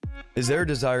Is there a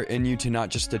desire in you to not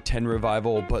just attend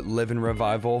revival, but live in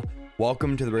revival?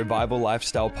 Welcome to the Revival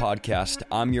Lifestyle Podcast.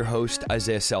 I'm your host,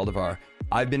 Isaiah Saldivar.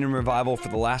 I've been in revival for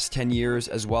the last 10 years,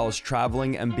 as well as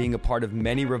traveling and being a part of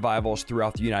many revivals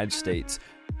throughout the United States.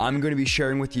 I'm going to be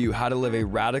sharing with you how to live a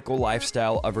radical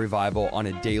lifestyle of revival on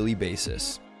a daily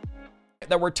basis.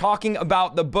 That we're talking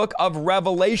about the book of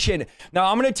Revelation. Now,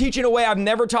 I'm going to teach in a way I've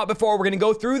never taught before. We're going to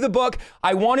go through the book.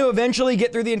 I want to eventually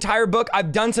get through the entire book.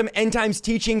 I've done some end times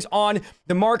teachings on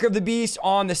the mark of the beast,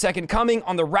 on the second coming,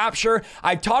 on the rapture.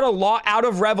 I've taught a lot out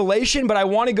of Revelation, but I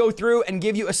want to go through and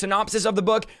give you a synopsis of the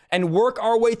book and work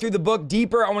our way through the book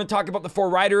deeper. I want to talk about the four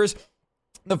riders,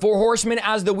 the four horsemen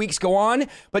as the weeks go on.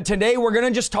 But today we're going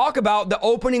to just talk about the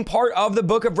opening part of the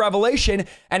book of Revelation.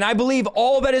 And I believe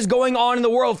all that is going on in the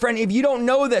world. Friend, if you don't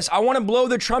know this, I want to blow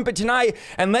the trumpet tonight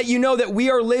and let you know that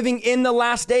we are living in the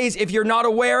last days. If you're not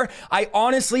aware, I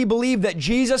honestly believe that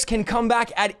Jesus can come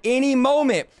back at any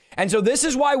moment. And so this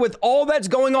is why, with all that's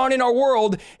going on in our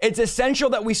world, it's essential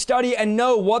that we study and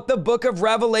know what the book of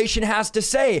Revelation has to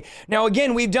say. Now,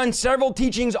 again, we've done several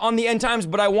teachings on the end times,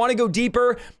 but I want to go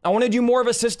deeper. I want to do more of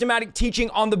a systematic teaching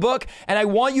on the book. And I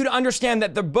want you to understand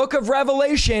that the book of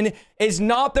Revelation is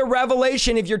not the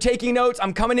revelation. If you're taking notes,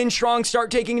 I'm coming in strong,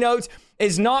 start taking notes,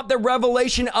 is not the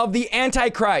revelation of the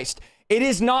Antichrist. It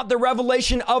is not the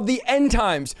revelation of the end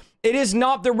times. It is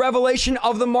not the revelation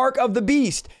of the mark of the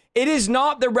beast. It is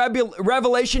not the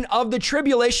revelation of the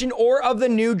tribulation or of the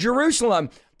New Jerusalem.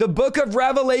 The book of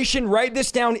Revelation, write this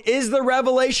down, is the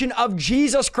revelation of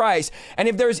Jesus Christ. And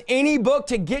if there's any book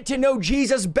to get to know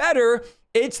Jesus better,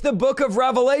 it's the book of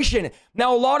Revelation.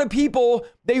 Now, a lot of people,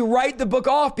 they write the book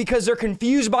off because they're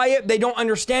confused by it. They don't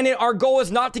understand it. Our goal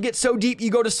is not to get so deep you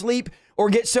go to sleep or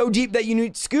get so deep that you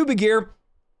need scuba gear.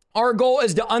 Our goal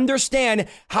is to understand,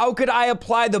 how could I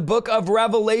apply the book of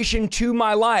Revelation to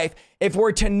my life? If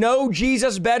we're to know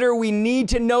Jesus better, we need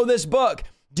to know this book.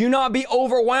 Do not be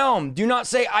overwhelmed. Do not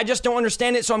say, I just don't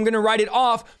understand it, so I'm going to write it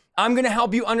off. I'm going to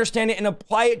help you understand it and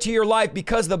apply it to your life,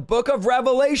 because the book of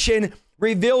Revelation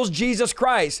reveals Jesus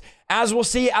Christ. As we'll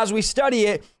see as we study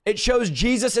it, it shows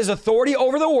Jesus' authority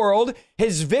over the world,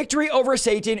 his victory over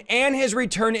Satan, and his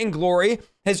return in glory,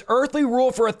 his earthly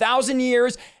rule for 1,000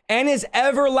 years, and his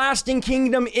everlasting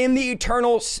kingdom in the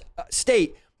eternal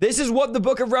state. This is what the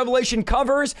book of Revelation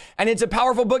covers, and it's a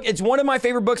powerful book. It's one of my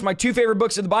favorite books. My two favorite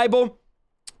books of the Bible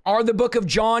are the book of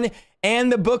John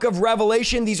and the book of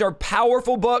Revelation. These are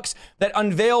powerful books that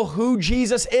unveil who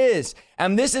Jesus is.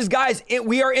 And this is, guys,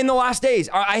 we are in the last days.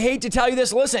 I hate to tell you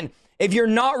this. Listen, if you're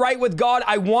not right with God,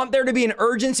 I want there to be an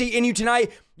urgency in you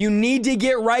tonight. You need to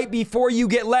get right before you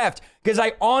get left. Because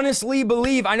I honestly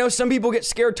believe, I know some people get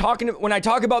scared when I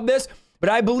talk about this,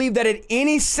 but I believe that at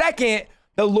any second,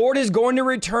 the Lord is going to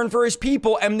return for his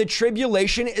people and the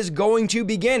tribulation is going to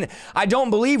begin. I don't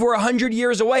believe we're 100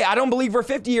 years away. I don't believe we're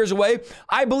 50 years away.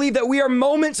 I believe that we are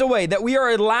moments away, that we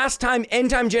are a last time, end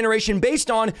time generation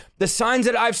based on the signs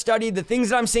that I've studied, the things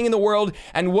that I'm seeing in the world,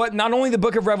 and what not only the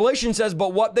book of Revelation says,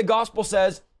 but what the gospel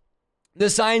says the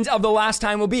signs of the last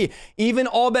time will be. Even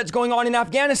all that's going on in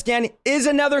Afghanistan is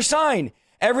another sign.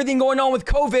 Everything going on with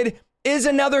COVID is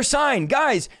another sign.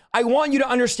 Guys, I want you to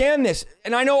understand this.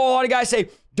 And I know a lot of guys say,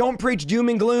 don't preach doom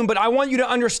and gloom, but I want you to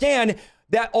understand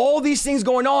that all these things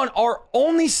going on are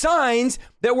only signs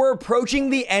that we're approaching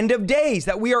the end of days,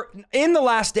 that we are in the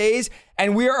last days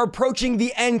and we are approaching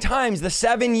the end times, the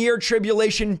 7-year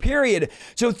tribulation period.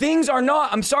 So things are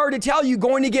not, I'm sorry to tell you,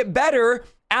 going to get better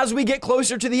as we get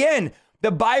closer to the end. The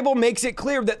Bible makes it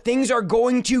clear that things are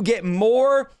going to get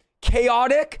more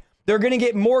chaotic. They're going to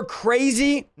get more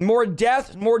crazy, more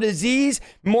death, more disease,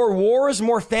 more wars,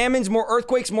 more famines, more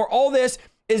earthquakes, more all this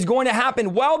is going to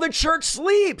happen while the church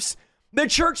sleeps. The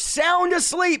church sound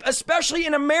asleep, especially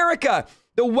in America.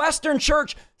 The Western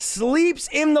church sleeps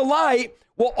in the light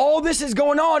while all this is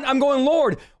going on. I'm going,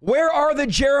 Lord, where are the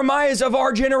Jeremiahs of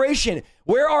our generation?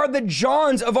 Where are the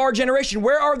Johns of our generation?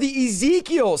 Where are the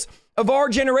Ezekiels of our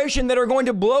generation that are going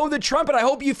to blow the trumpet? I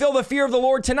hope you feel the fear of the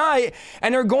Lord tonight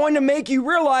and are going to make you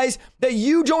realize that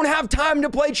you don't have time to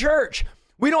play church.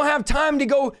 We don't have time to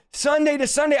go Sunday to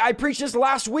Sunday. I preached this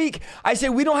last week. I said,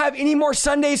 we don't have any more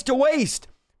Sundays to waste.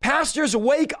 Pastors,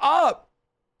 wake up.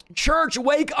 Church,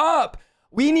 wake up.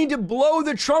 We need to blow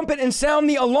the trumpet and sound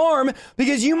the alarm,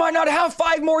 because you might not have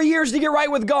 5 more years to get right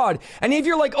with God. And if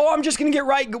you're like, oh, I'm just going to get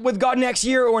right with God next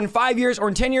year or in 5 years or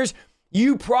in 10 years,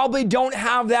 you probably don't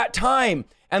have that time.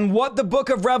 And what the book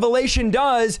of Revelation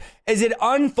does is it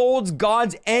unfolds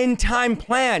God's end time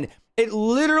plan. It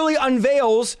literally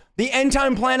unveils the end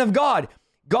time plan of God.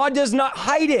 God does not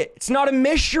hide it. It's not a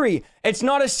mystery. It's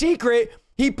not a secret.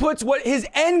 He puts what his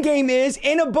end game is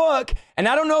in a book. And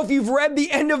I don't know if you've read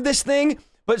the end of this thing,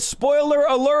 but spoiler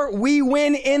alert, we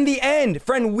win in the end.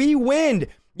 Friend, we win.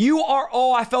 You are,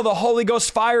 I feel the Holy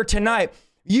Ghost fire tonight.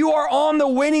 You are on the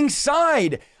winning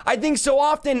side. I think so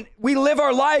often we live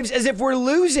our lives as if we're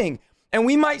losing. And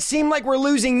we might seem like we're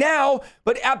losing now,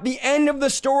 but at the end of the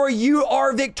story, you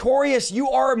are victorious. You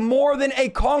are more than a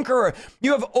conqueror.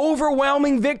 You have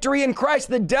overwhelming victory in Christ.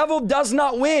 The devil does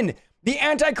not win. The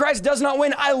Antichrist does not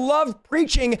win. I love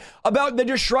preaching about the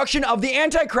destruction of the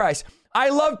Antichrist. I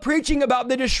love preaching about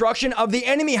the destruction of the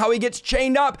enemy, how he gets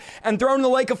chained up and thrown in the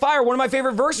lake of fire. One of my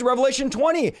favorite verses, Revelation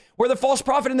 20, where the false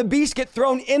prophet and the beast get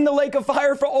thrown in the lake of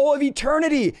fire for all of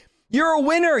eternity. You're a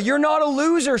winner. You're not a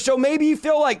loser. So maybe you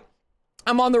feel like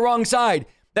I'm on the wrong side,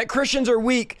 that Christians are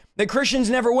weak, that Christians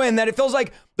never win, that it feels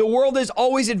like the world is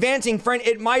always advancing. Friend,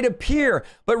 it might appear,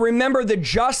 but remember the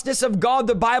justice of God,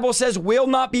 the Bible says, will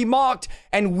not be mocked,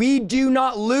 and we do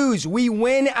not lose. We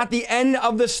win at the end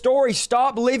of the story.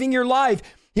 Stop living your life.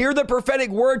 Hear the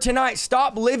prophetic word tonight.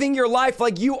 Stop living your life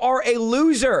like you are a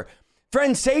loser.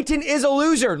 Friend, Satan is a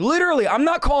loser. Literally, I'm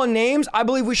not calling names. I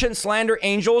believe we shouldn't slander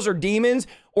angels or demons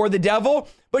or the devil,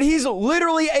 but he's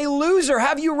literally a loser.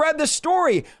 Have you read the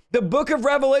story? The book of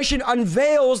Revelation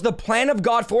unveils the plan of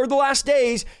God for the last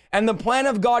days, and the plan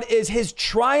of God is his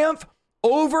triumph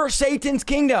over Satan's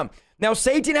kingdom. Now,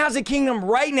 Satan has a kingdom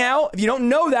right now. If you don't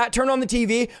know that, turn on the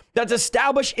TV. That's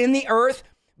established in the earth,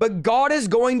 but God is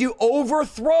going to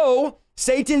overthrow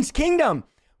Satan's kingdom.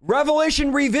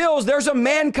 Revelation reveals there's a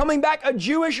man coming back, a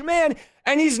Jewish man,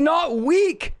 and he's not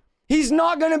weak. He's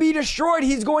not going to be destroyed.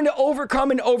 He's going to overcome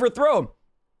and overthrow.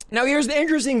 Now, here's the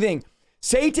interesting thing.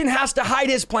 Satan has to hide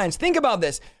his plans. Think about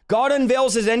this. God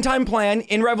unveils his end time plan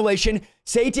in Revelation.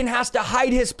 Satan has to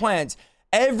hide his plans.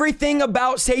 Everything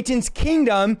about Satan's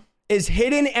kingdom is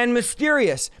hidden and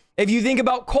mysterious. If you think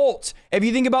about cults, if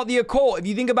you think about the occult, if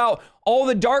you think about all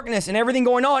the darkness and everything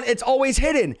going on, it's always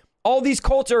hidden. All these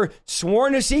cults are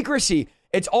sworn to secrecy.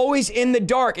 It's always in the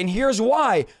dark. And here's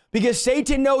why. Because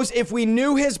Satan knows if we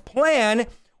knew his plan,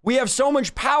 we have so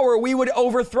much power, we would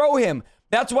overthrow him.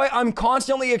 That's why I'm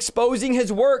constantly exposing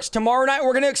his works. Tomorrow night,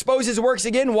 we're going to expose his works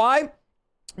again. Why?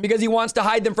 Because he wants to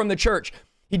hide them from the church.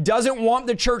 He doesn't want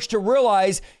the church to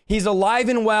realize he's alive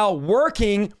and well,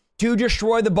 working to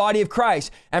destroy the body of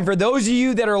Christ. And for those of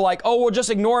you that are like, oh, we'll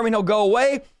just ignore him and he'll go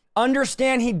away,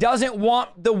 understand he doesn't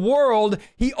want the world.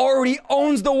 He already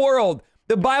owns the world.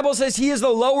 The Bible says he is the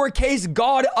lowercase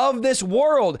God of this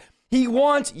world. He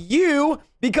wants you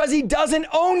because he doesn't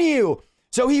own you.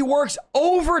 So he works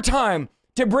overtime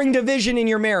to bring division in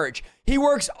your marriage. He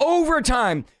works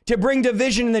overtime to bring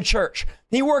division in the church.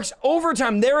 He works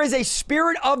overtime. There is a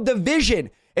spirit of division.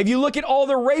 If you look at all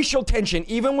the racial tension,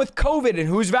 even with COVID and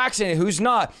who's vaccinated, who's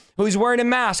not, who's wearing a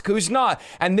mask, who's not,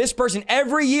 and this person,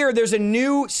 every year there's a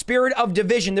new spirit of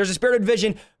division. There's a spirit of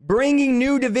division bringing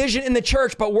new division in the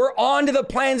church, but we're on to the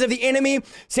plans of the enemy.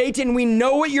 Satan, we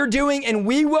know what you're doing and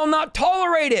we will not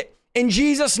tolerate it in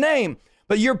Jesus' name.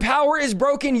 But your power is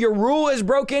broken, your rule is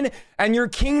broken, and your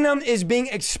kingdom is being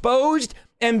exposed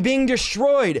and being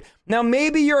destroyed. Now,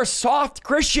 maybe you're a soft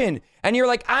Christian and you're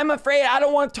like, I'm afraid I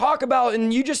don't want to talk about,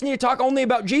 and you just need to talk only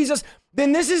about Jesus.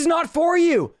 Then this is not for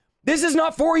you. This is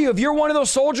not for you. If you're one of those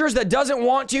soldiers that doesn't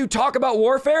want to talk about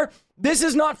warfare, this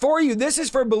is not for you. This is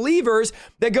for believers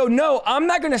that go, no, I'm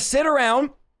not going to sit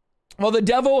around while the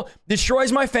devil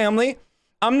destroys my family.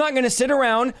 I'm not going to sit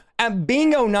around at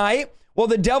bingo night while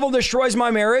the devil destroys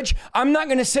my marriage. I'm not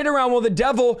going to sit around while the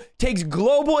devil takes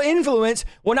global influence.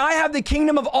 When I have the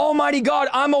kingdom of Almighty God,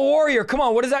 I'm a warrior. Come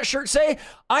on, what does that shirt say?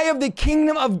 I have the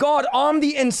kingdom of God on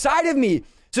the inside of me.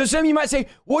 So some of you might say,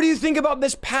 what do you think about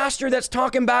this pastor that's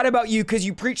talking bad about you because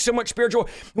you preach so much spiritual?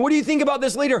 What do you think about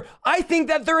this leader? I think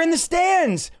that they're in the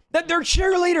stands, that they're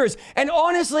cheerleaders. And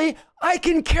honestly, I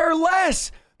can care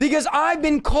less because I've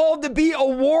been called to be a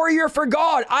warrior for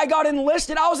God. I got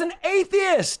enlisted. I was an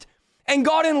atheist. And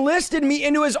God enlisted me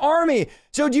into his army.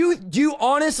 So do you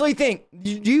honestly think,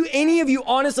 any of you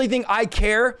honestly think I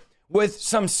care what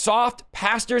some soft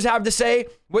pastors have to say,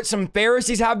 what some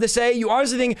Pharisees have to say? You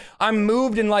honestly think I'm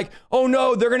moved and like, oh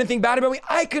no, they're going to think bad about me?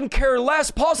 I can care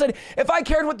less. Paul said, if I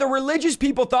cared what the religious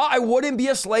people thought, I wouldn't be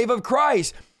a slave of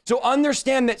Christ. So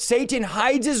understand that Satan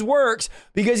hides his works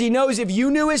because he knows if you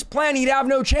knew his plan, he'd have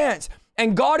no chance.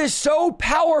 And God is so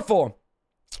powerful.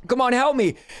 Come on, help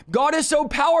me. God is so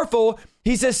powerful.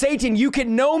 He says, Satan, you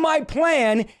can know my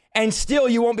plan and still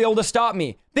you won't be able to stop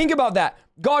me. Think about that.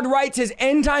 God writes his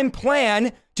end time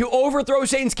plan to overthrow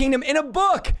Satan's kingdom in a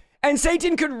book, and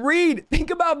Satan could read. Think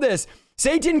about this.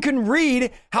 Satan can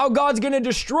read how God's going to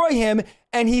destroy him,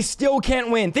 and he still can't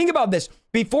win. Think about this.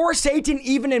 Before Satan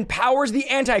even empowers the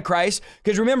Antichrist,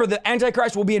 because remember, the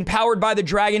Antichrist will be empowered by the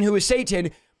dragon who is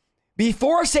Satan.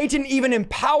 Before Satan even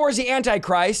empowers the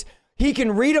Antichrist, he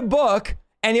can read a book,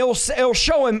 and it'll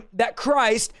show him that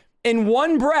Christ, in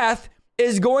one breath,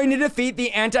 is going to defeat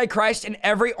the Antichrist and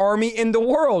every army in the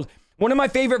world. One of my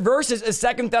favorite verses is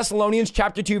 2 Thessalonians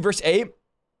chapter 2, verse 8,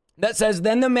 that says,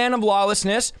 then the man of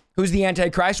lawlessness, who's the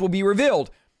Antichrist, will be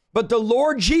revealed. But the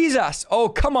Lord Jesus, oh,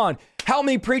 come on, help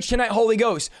me preach tonight, Holy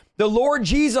Ghost. The Lord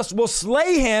Jesus will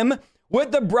slay him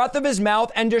with the breath of his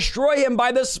mouth and destroy him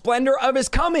by the splendor of his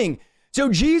coming. So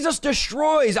Jesus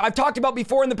destroys, I've talked about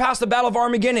before in the past, the battle of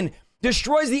Armageddon,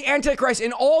 destroys the Antichrist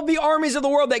and all the armies of the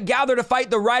world that gather to fight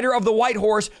the rider of the white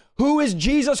horse, who is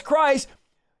Jesus Christ.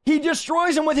 He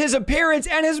destroys him with his appearance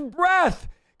and his breath.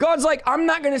 God's like, I'm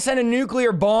not going to send a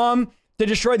nuclear bomb to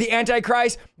destroy the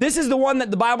Antichrist. This is the one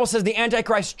that the Bible says the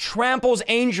Antichrist tramples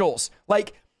angels.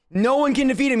 Like, no one can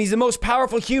defeat him. He's the most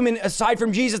powerful human aside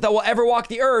from Jesus that will ever walk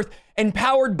the earth,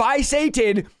 empowered by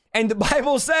Satan. And the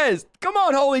Bible says, come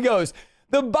on, Holy Ghost.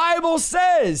 The Bible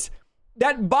says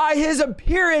that by his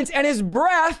appearance and his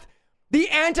breath, the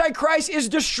Antichrist is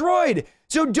destroyed.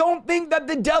 So don't think that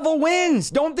the devil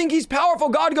wins. Don't think he's powerful.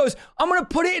 God goes, I'm going to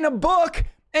put it in a book,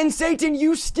 and Satan,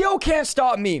 you still can't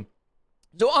stop me.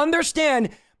 So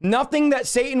understand, nothing that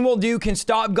Satan will do can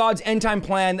stop God's end time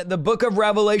plan that the book of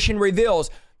Revelation reveals.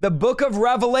 The book of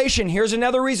Revelation, here's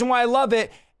another reason why I love it,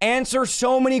 answers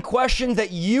so many questions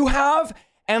that you have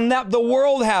and that the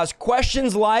world has.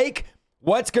 Questions like,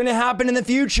 what's going to happen in the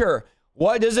future?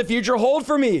 What does the future hold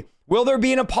for me? Will there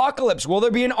be an apocalypse? Will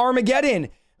there be an Armageddon?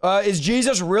 Is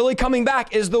Jesus really coming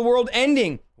back? Is the world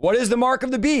ending? What is the mark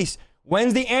of the beast?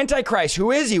 When's the Antichrist?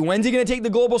 Who is he? When's he going to take the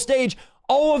global stage?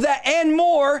 All of that and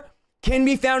more can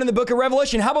be found in the book of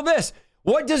Revelation. How about this?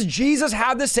 What does Jesus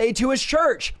have to say to his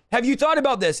church? Have you thought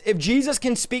about this? If Jesus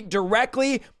can speak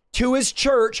directly to his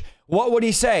church, what would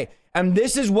he say? And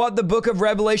this is what the book of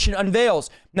Revelation unveils.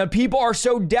 Now, people are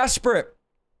so desperate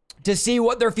to see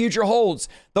what their future holds.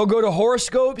 They'll go to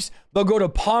horoscopes, they'll go to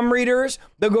palm readers,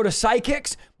 they'll go to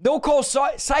psychics, they'll call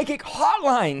psychic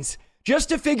hotlines just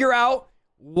to figure out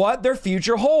what their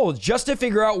future holds, just to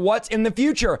figure out what's in the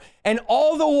future. And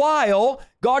all the while,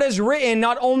 God has written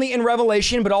not only in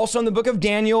Revelation, but also in the book of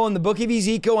Daniel and the book of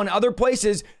Ezekiel and other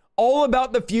places, all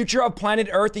about the future of planet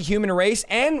Earth, the human race,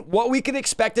 and what we could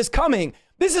expect is coming.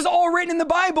 This is all written in the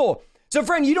Bible. So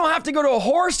friend, you don't have to go to a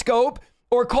horoscope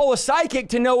or call a psychic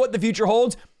to know what the future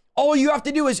holds. All you have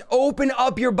to do is open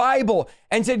up your Bible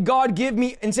and say, God, give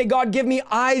me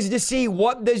eyes to see.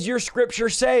 What does your scripture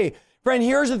say? Friend,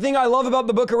 here's the thing I love about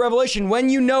the book of Revelation. When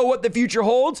you know what the future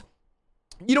holds,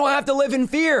 you don't have to live in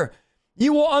fear.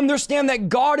 You will understand that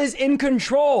God is in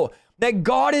control, that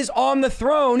God is on the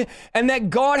throne, and that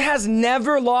God has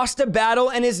never lost a battle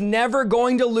and is never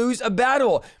going to lose a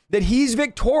battle, that he's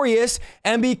victorious.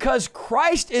 And because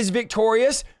Christ is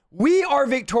victorious, we are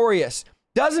victorious.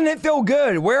 Doesn't it feel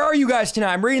good? Where are you guys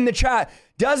tonight? I'm reading the chat.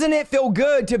 Doesn't it feel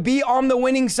good to be on the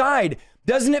winning side?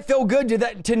 Doesn't it feel good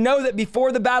to know that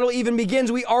before the battle even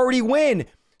begins, we already win?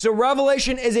 So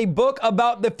Revelation is a book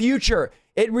about the future.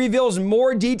 It reveals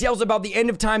more details about the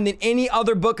end of time than any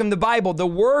other book in the Bible. The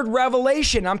word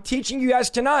revelation, I'm teaching you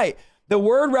guys tonight, the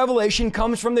word revelation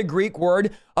comes from the Greek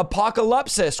word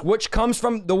apocalypsis, which comes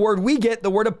from the word we get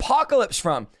the word apocalypse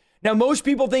from. Now, most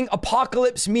people think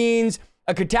apocalypse means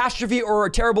a catastrophe or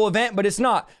a terrible event, but it's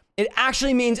not. It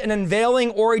actually means an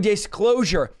unveiling or a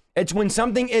disclosure. It's when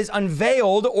something is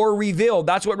unveiled or revealed.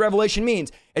 That's what revelation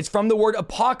means. It's from the word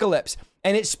apocalypse,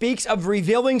 and it speaks of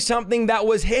revealing something that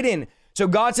was hidden. So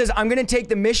God says, I'm going to take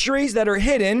the mysteries that are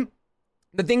hidden,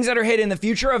 the things that are hidden, the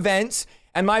future events,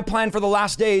 and my plan for the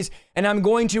last days, and I'm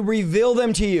going to reveal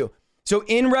them to you. So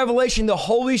in Revelation, the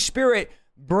Holy Spirit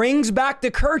brings back the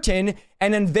curtain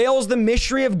and unveils the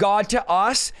mystery of God to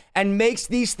us and makes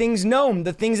these things known.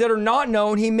 The things that are not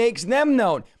known, he makes them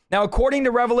known. Now, according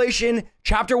to Revelation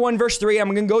chapter 1, verse 3, I'm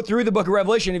going to go through the book of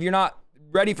Revelation if you're not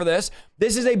ready for this.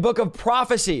 This is a book of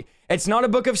prophecy. It's not a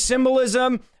book of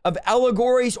symbolism, of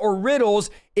allegories or riddles.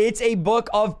 It's a book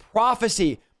of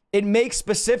prophecy. It makes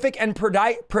specific and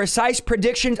precise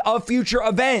predictions of future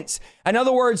events. In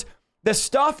other words, the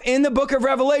stuff in the book of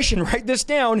Revelation, write this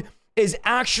down, is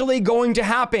actually going to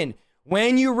happen.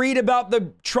 When you read about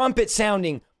the trumpet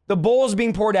sounding, the bowls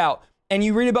being poured out, and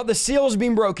you read about the seals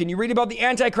being broken, you read about the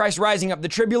Antichrist rising up, the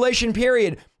tribulation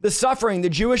period, the suffering, the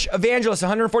Jewish evangelists,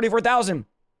 144,000,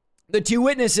 the two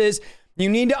witnesses, you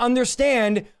need to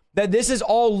understand that this is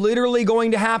all literally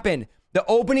going to happen. The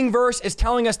opening verse is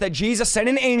telling us that Jesus sent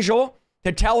an angel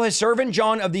to tell his servant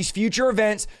John of these future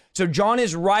events. So John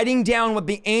is writing down what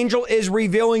the angel is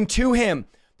revealing to him.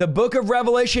 The book of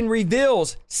Revelation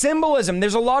reveals symbolism.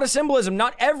 There's a lot of symbolism.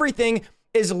 Not everything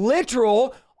is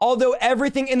literal, although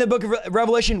everything in the book of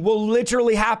Revelation will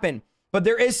literally happen. But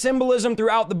there is symbolism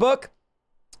throughout the book.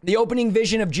 The opening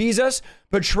vision of Jesus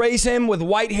portrays him with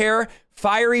white hair,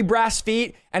 fiery brass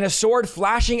feet, and a sword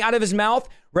flashing out of his mouth.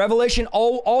 Revelation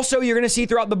also, you're going to see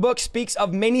throughout the book, speaks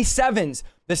of many sevens,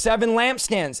 the 7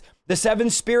 lampstands, the 7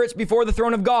 spirits before the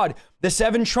throne of God, the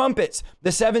 7 trumpets,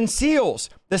 the 7 seals,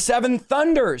 the 7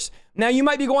 thunders. Now you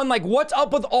might be going like, what's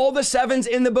up with all the 7s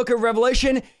in the book of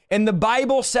Revelation? In the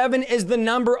Bible, 7 is the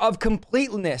number of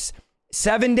completeness.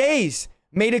 7 days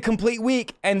made a complete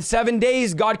week, and 7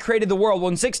 days God created the world.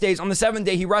 Well, in 6 days, on the 7th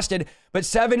day he rested, but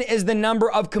 7 is the number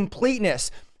of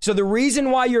completeness. So the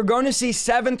reason why you're going to see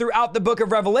 7 throughout the book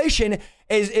of Revelation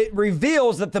is it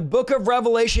reveals that the book of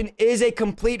Revelation is a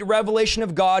complete revelation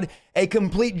of God, a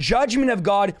complete judgment of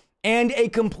God, and a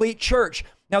complete church.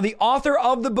 Now, the author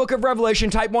of the book of Revelation,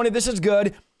 type 1 if this is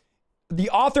good, the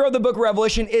author of the book of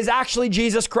Revelation is actually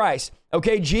Jesus Christ.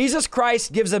 Okay, Jesus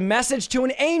Christ gives a message to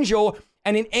an angel,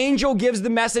 and an angel gives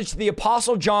the message to the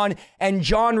Apostle John, and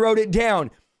John wrote it down.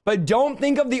 But don't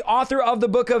think of the author of the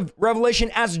book of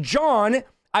Revelation as John.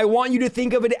 I want you to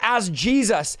think of it as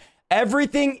Jesus.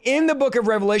 Everything in the book of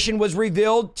Revelation was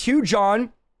revealed to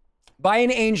John by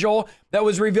an angel that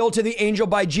was revealed to the angel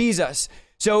by Jesus.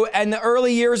 So in the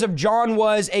early years of John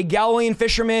was a Galilean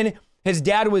fisherman. His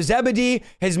dad was Zebedee.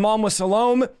 His mom was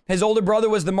Salome. His older brother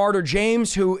was the martyr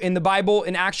James, who in the Bible,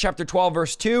 in Acts chapter 12,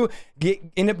 verse 2,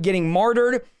 end up getting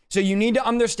martyred. So you need to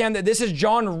understand that this is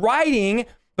John writing,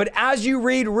 but as you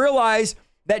read, realize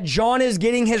that John is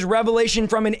getting his revelation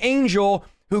from an angel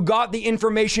who got the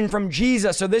information from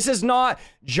Jesus. So this is not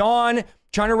John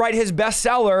trying to write his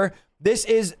bestseller. This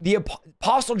is the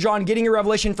Apostle John getting a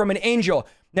revelation from an angel.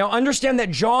 Now understand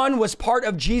that John was part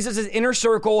of Jesus's inner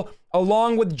circle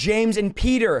along with James and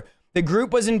Peter. The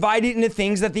group was invited into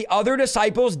things that the other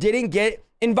disciples didn't get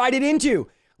invited into.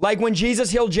 Like when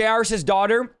Jesus healed Jairus'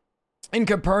 daughter in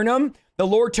Capernaum, the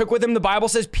Lord took with him, the Bible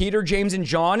says, Peter, James, and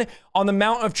John on the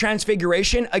Mount of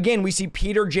Transfiguration. Again, we see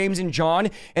Peter, James, and John.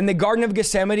 In the Garden of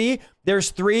Gethsemane, there's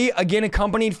 3, again,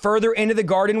 accompanied further into the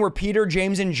garden were Peter,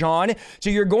 James, and John. So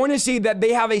you're going to see that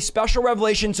they have a special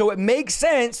revelation. So it makes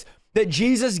sense that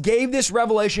Jesus gave this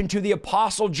revelation to the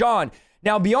Apostle John.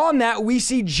 Now, beyond that, we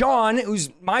see John,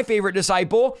 who's my favorite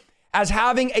disciple, as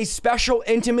having a special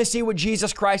intimacy with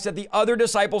Jesus Christ that the other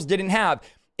disciples didn't have.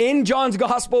 In John's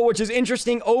gospel, which is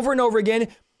interesting, over and over again,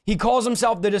 he calls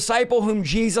himself the disciple whom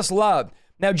Jesus loved.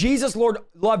 Now, Jesus, Lord,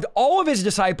 loved all of his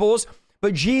disciples,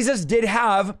 but Jesus did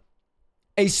have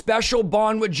a special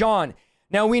bond with John.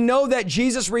 Now, we know that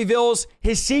Jesus reveals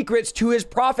his secrets to his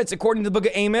prophets, according to the book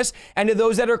of Amos, and to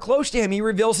those that are close to him, he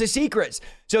reveals his secrets.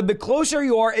 So the closer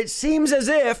you are, it seems as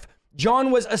if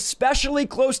John was especially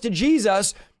close to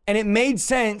Jesus, and it made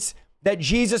sense that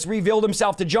Jesus revealed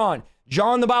himself to John.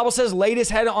 John, the Bible says, laid his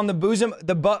head on the bosom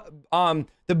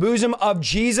of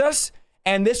Jesus.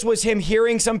 And this was him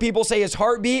hearing some people say his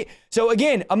heartbeat. So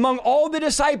again, among all the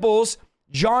disciples,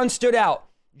 John stood out.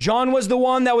 John was the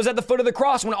one that was at the foot of the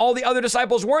cross when all the other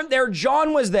disciples weren't there.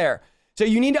 John was there. So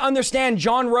you need to understand,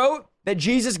 John wrote that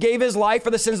Jesus gave his life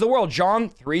for the sins of the world. John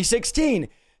 3:16.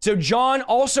 So John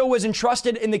also was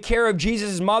entrusted in the care of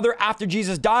Jesus' mother after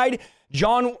Jesus died.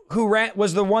 John,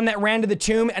 was the one that ran to the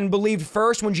tomb and believed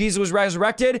first when Jesus was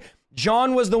resurrected.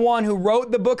 John was the one who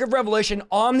wrote the book of Revelation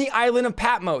on the island of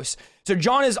Patmos. So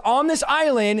John is on this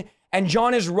island and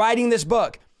John is writing this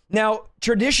book. Now,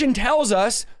 tradition tells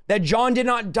us that John did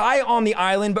not die on the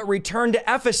island, but returned to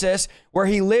Ephesus, where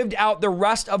he lived out the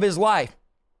rest of his life.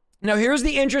 Now, here's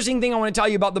the interesting thing I want to tell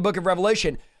you about the book of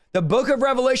Revelation. The book of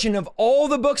Revelation, of all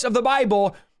the books of the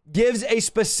Bible, gives a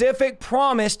specific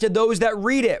promise to those that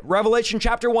read it. Revelation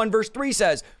chapter 1, verse 3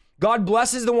 says, God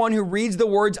blesses the one who reads the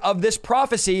words of this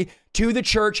prophecy to the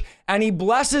church, and he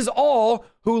blesses all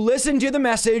who listen to the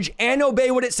message and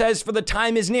obey what it says, for the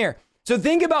time is near. So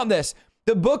think about this.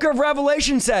 The book of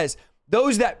Revelation says,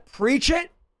 those that preach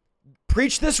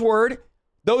this word,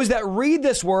 those that read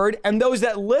this word, and those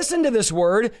that listen to this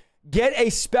word get a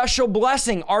special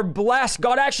blessing, are blessed.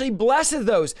 God actually blesses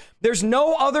those. There's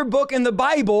no other book in the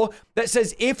Bible that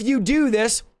says, if you do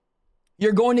this,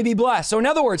 you're going to be blessed. So in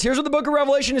other words, here's what the book of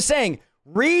Revelation is saying.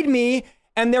 Read me,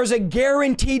 and there's a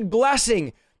guaranteed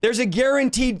blessing. There's a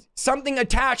guaranteed something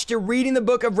attached to reading the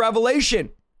book of Revelation.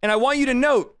 And I want you to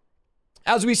note,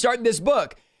 as we start this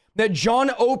book, that John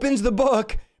opens the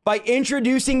book by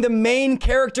introducing the main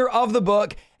character of the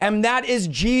book, and that is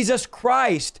Jesus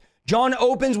Christ. John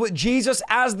opens with Jesus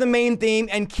as the main theme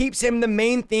and keeps him the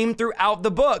main theme throughout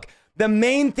the book. The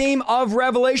main theme of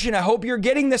Revelation, I hope you're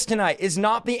getting this tonight, is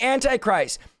not the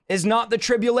Antichrist, is not the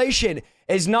tribulation,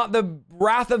 is not the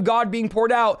wrath of God being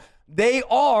poured out. They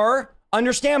are,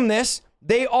 understand this,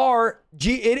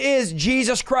 it is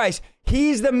Jesus Christ.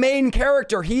 He's the main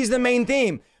character. He's the main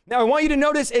theme. Now, I want you to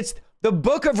notice it's the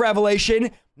book of Revelation,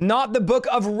 not the book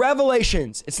of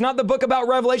Revelations. It's not the book about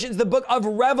Revelation. It's the book of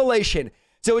Revelation.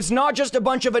 So it's not just a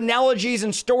bunch of analogies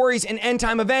and stories and end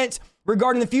time events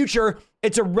regarding the future.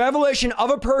 It's a revelation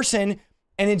of a person,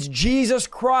 and it's Jesus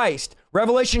Christ.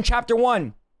 Revelation chapter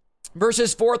 1,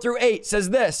 verses 4 through 8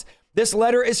 says this. This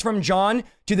letter is from John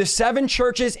to the 7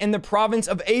 churches in the province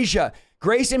of Asia.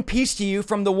 Grace and peace to you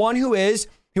from the one who is,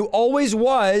 who always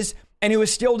was, and who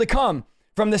is still to come,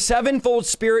 from the sevenfold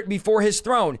Spirit before his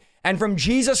throne, and from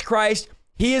Jesus Christ.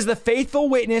 He is the faithful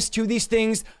witness to these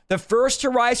things, the first to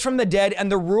rise from the dead,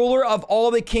 and the ruler of all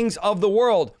the kings of the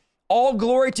world. All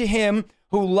glory to him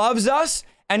who loves us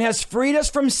and has freed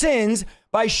us from sins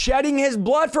by shedding his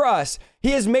blood for us.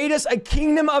 He has made us a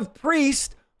kingdom of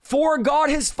priests for God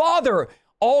his Father.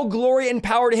 All glory and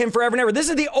power to him forever and ever. This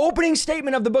is the opening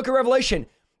statement of the book of Revelation.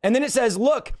 And then it says,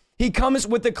 look, he comes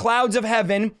with the clouds of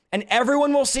heaven, and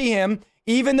everyone will see him,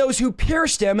 even those who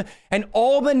pierced him, and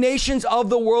all the nations of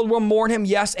the world will mourn him.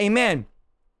 Yes, amen.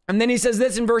 And then he says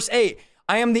this in verse 8,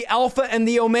 I am the Alpha and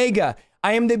the Omega.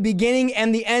 I am the beginning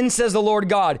and the end, says the Lord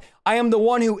God. I am the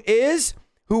one who is,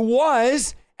 who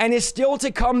was, and is still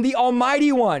to come, the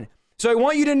Almighty One. So I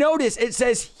want you to notice it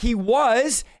says he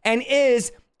was and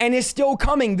is still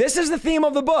coming. This is the theme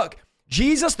of the book.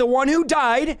 Jesus, the one who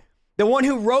died, the one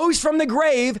who rose from the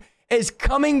grave, is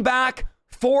coming back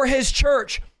for his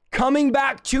church, coming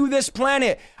back to this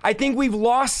planet. I think we've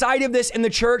lost sight of this in the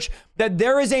church, that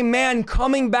there is a man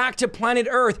coming back to planet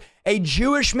Earth, a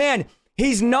Jewish man.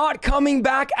 He's not coming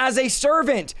back as a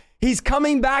servant. He's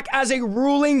coming back as a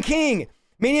ruling king.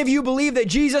 Many of you believe that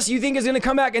Jesus, you think, is going to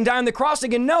come back and die on the cross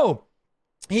again. No,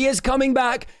 he is coming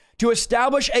back to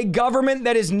establish a government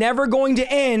that is never going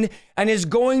to end and is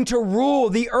going to rule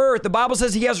the earth. The Bible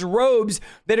says he has robes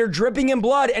that are dripping in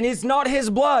blood, and it's not his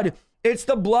blood. It's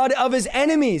the blood of his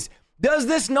enemies. Does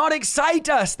this not excite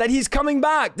us that he's coming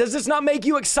back? Does this not make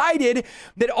you excited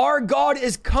that our God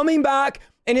is coming back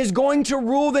and is going to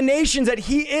rule the nations, that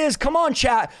he is, come on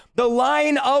chat, the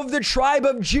Lion of the tribe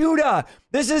of Judah?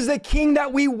 This is the king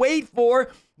that we wait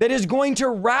for, that is going to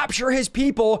rapture his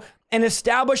people and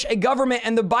establish a government.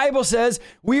 And the Bible says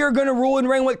we are going to rule and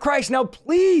reign with Christ. Now,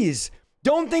 please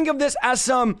don't think of this as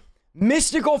some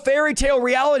mystical fairy tale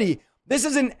reality. This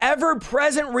is an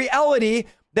ever-present reality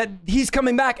that he's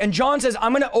coming back. And John says,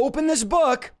 I'm going to open this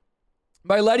book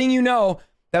by letting you know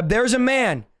that there's a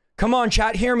man. Come on,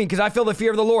 chat, hear me, because I feel the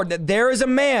fear of the Lord. That there is a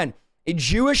man, a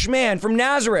Jewish man from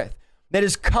Nazareth, that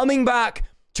is coming back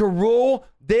to rule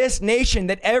this nation,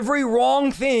 that every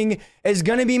wrong thing is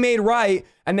going to be made right,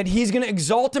 and that he's going to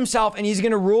exalt himself, and he's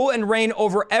going to rule and reign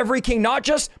over every king, not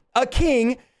just a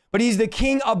king, but he's the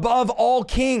king above all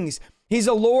kings. He's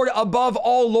a Lord above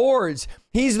all lords.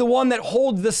 He's the one that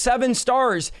holds the 7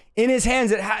 stars in his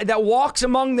hands, that walks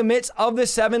among the midst of the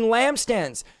 7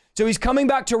 lampstands. So he's coming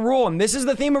back to rule. And this is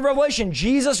the theme of Revelation.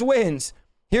 Jesus wins.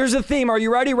 Here's the theme. Are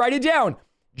you ready? Write it down.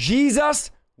 Jesus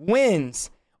wins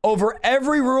over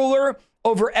every ruler,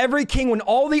 over every king. When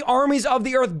all the armies of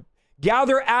the earth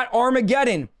gather at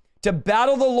Armageddon to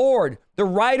battle the Lord, the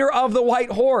rider of the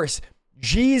white horse,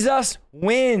 Jesus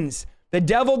wins. The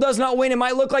devil does not win. It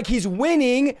might look like he's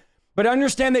winning, but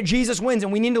understand that Jesus wins,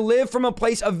 and we need to live from a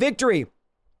place of victory.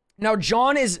 Now,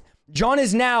 John is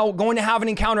now going to have an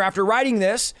encounter after writing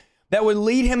this that would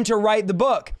lead him to write the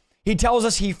book. He tells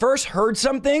us he first heard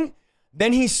something,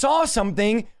 then he saw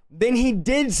something, then he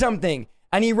did something,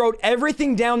 and he wrote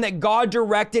everything down that God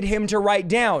directed him to write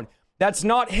down. That's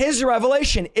not his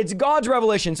revelation. It's God's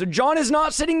revelation. So John is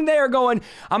not sitting there going,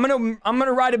 I'm going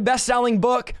to write a best-selling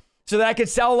book so that I could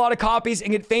sell a lot of copies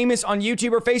and get famous on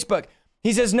YouTube or Facebook.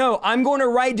 He says, no, I'm going to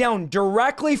write down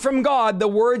directly from God the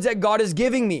words that God is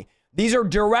giving me. These are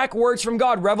direct words from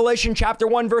God. Revelation chapter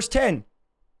 1, verse 10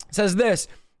 says this,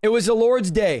 it was the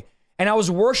Lord's day, and I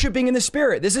was worshiping in the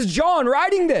Spirit. This is John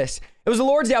writing this. It was the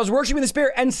Lord's day. I was worshiping in the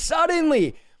Spirit, and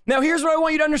suddenly, now here's what I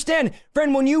want you to understand.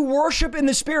 Friend, when you worship in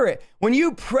the Spirit, when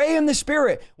you pray in the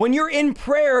Spirit, when you're in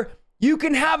prayer, you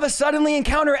can have a suddenly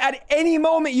encounter. At any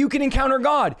moment, you can encounter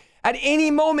God. At any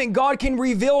moment, God can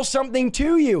reveal something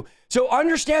to you. So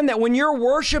understand that when you're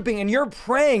worshiping and you're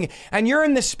praying and you're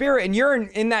in the Spirit and you're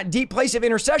in that deep place of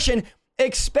intercession,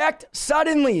 expect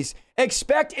suddenlies,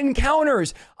 expect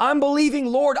encounters. I'm believing,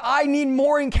 Lord, I need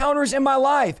more encounters in my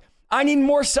life. I need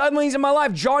more suddenlies in my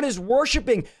life. John is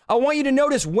worshiping. I want you to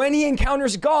notice when he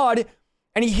encounters God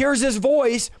and he hears his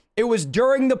voice, it was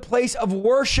during the place of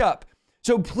worship.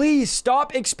 So please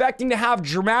stop expecting to have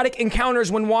dramatic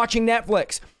encounters when watching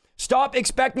Netflix. Stop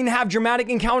expecting to have dramatic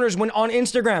encounters when on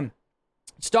Instagram.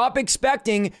 Stop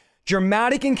expecting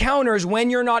dramatic encounters when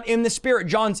you're not in the Spirit.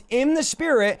 John's in the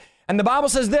Spirit, and the Bible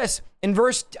says this in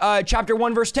chapter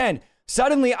 1, verse 10.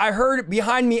 Suddenly I heard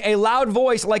behind me a loud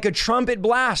voice like a trumpet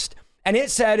blast, and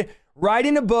it said, write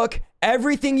in a book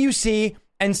everything you see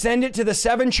and send it to the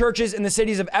 7 churches in the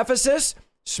cities of Ephesus,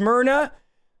 Smyrna,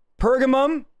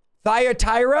 Pergamum,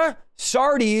 Thyatira,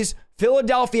 Sardis,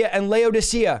 Philadelphia, and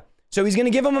Laodicea. So he's going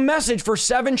to give them a message for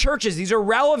 7 churches. These are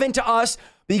relevant to us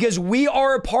because we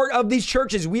are a part of these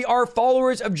churches. We are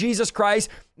followers of Jesus Christ.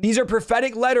 These are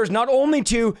prophetic letters, not only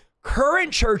to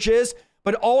current churches,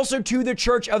 but also to the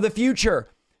church of the future.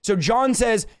 So John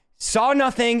says, saw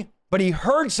nothing, but he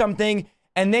heard something,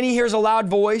 and then he hears a loud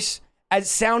voice as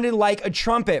sounded like a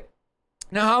trumpet.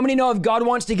 Now, how many know if God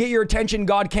wants to get your attention,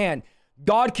 God can?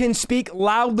 God can speak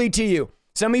loudly to you.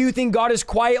 Some of you think God is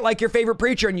quiet like your favorite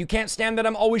preacher, and you can't stand that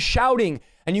I'm always shouting,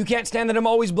 and you can't stand that I'm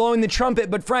always blowing the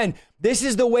trumpet. But friend, this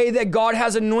is the way that God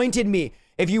has anointed me.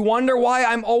 If you wonder why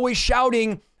I'm always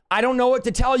shouting, I don't know what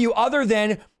to tell you other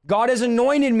than God has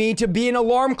anointed me to be an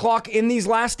alarm clock in these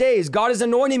last days. God has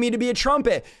anointed me to be a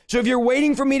trumpet. So if you're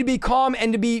waiting for me to be calm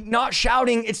and to be not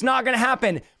shouting, it's not going to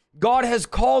happen. God has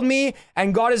called me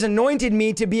and God has anointed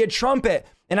me to be a trumpet.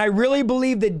 And I really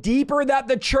believe the deeper that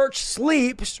the church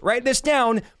sleeps, write this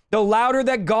down, the louder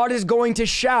that God is going to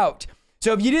shout.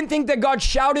 So if you didn't think that God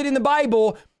shouted in the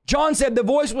Bible, John said the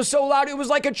voice was so loud, it was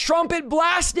like a trumpet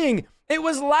blasting. It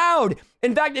was loud.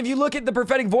 In fact, if you look at the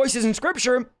prophetic voices in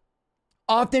scripture,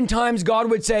 oftentimes God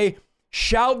would say,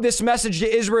 shout this message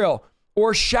to Israel,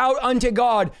 or shout unto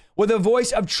God with a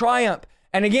voice of triumph.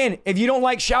 And again, if you don't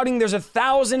like shouting, there's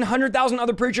 100,000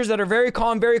 other preachers that are very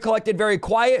calm, very collected, very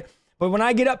quiet. But when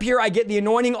I get up here, I get the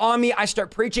anointing on me. I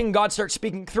start preaching. God starts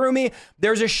speaking through me.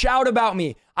 There's a shout about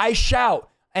me. I shout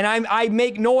and I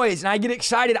make noise and I get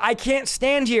excited. I can't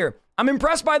stand here. I'm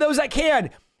impressed by those that can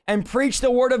and preach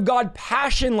the word of God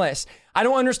passionless. I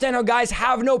don't understand how guys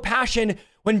have no passion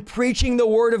when preaching the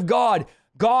word of God.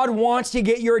 God wants to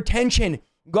get your attention.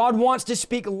 God wants to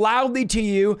speak loudly to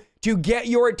you to get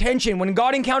your attention. When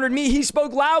God encountered me, he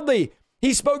spoke loudly.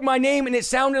 He spoke my name and it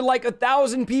sounded like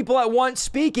 1,000 people at once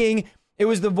speaking. It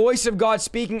was the voice of God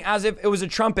speaking as if it was a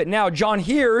trumpet. Now, John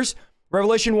hears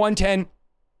Revelation 1:10.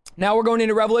 Now we're going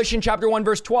into Revelation chapter 1,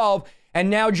 verse 12. And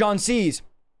now John sees.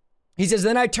 He says,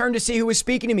 then I turned to see who was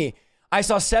speaking to me. I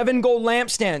saw 7 gold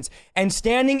lampstands, and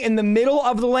standing in the middle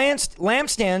of the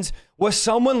lampstands was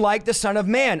someone like the Son of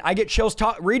Man. I get chills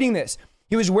reading this.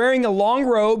 He was wearing a long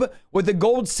robe with a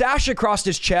gold sash across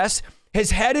his chest.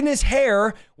 His head and his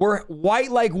hair were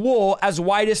white like wool, as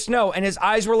white as snow, and his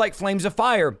eyes were like flames of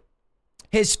fire.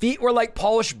 His feet were like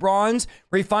polished bronze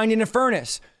refined in a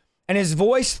furnace, and his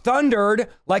voice thundered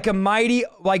like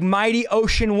mighty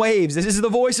ocean waves. This is the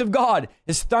voice of God.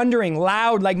 It's thundering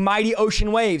loud like mighty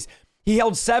ocean waves. He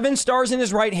held 7 stars in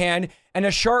his right hand, and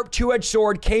a sharp 2-edged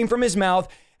sword came from his mouth,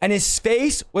 and his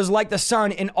face was like the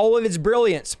sun in all of its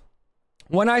brilliance.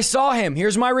 When I saw him,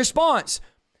 here's my response.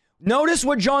 Notice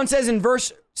what John says in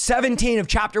verse 17 of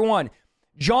chapter 1.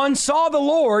 John saw the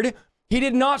Lord. He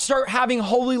did not start having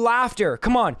holy laughter.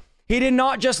 Come on. He did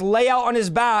not just lay out on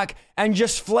his back and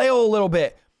just flail a little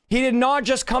bit. He did not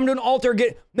just come to an altar.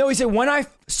 No, he said, when I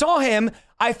saw him,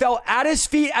 I fell at his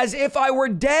feet as if I were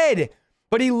dead.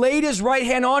 But he laid his right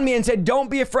hand on me and said, don't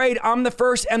be afraid. I'm the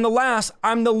first and the last.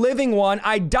 I'm the living one.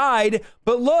 I died,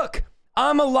 but look,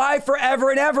 I'm alive forever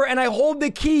and ever, and I hold the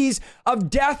keys of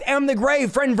death and the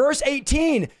grave. Friend, verse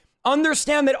 18,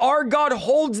 understand that our God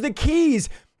holds the keys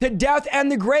to death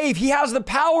and the grave. He has the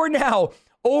power now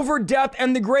over death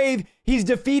and the grave. He's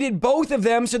defeated both of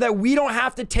them so that we don't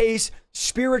have to taste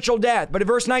spiritual death. But in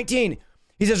verse 19,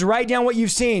 he says, write down what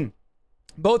you've seen,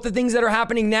 both the things that are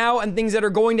happening now and things that are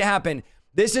going to happen.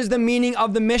 This is the meaning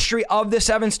of the mystery of the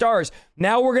 7 stars.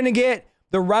 Now we're going to get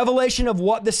the revelation of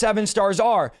what the 7 stars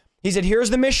are. He said, here's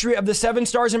the mystery of the 7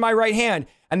 stars in my right hand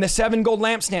and the 7 gold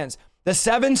lampstands. The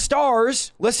 7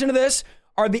 stars, listen to this,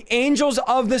 are the angels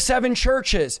of the 7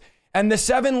 churches, and the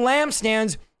 7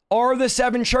 lampstands are the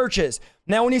 7 churches.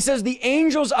 Now, when he says the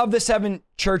angels of the 7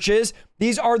 churches,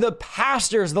 these are the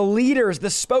pastors, the leaders, the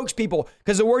spokespeople,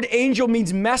 because the word angel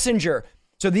means messenger.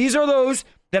 So these are those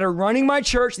that are running my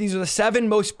church. These are the 7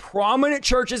 most prominent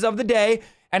churches of the day.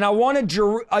 And I want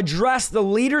to address the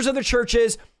leaders of the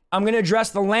churches. I'm going to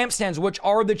address the lampstands, which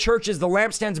are the churches, the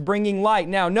lampstands bringing light.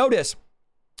 Now, notice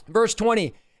verse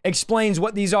 20 explains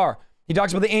what these are. He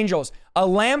talks about the angels. A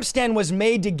lampstand was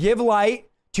made to give light,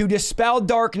 to dispel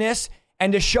darkness,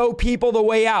 and to show people the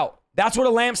way out. That's what a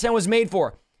lampstand was made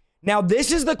for. Now,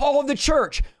 this is the call of the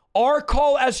church. Our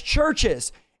call as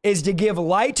churches is to give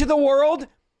light to the world,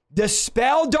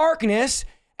 dispel darkness,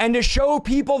 and to show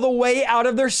people the way out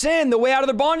of their sin, the way out of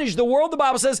their bondage. The world, the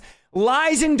Bible says,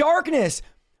 lies in darkness.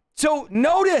 So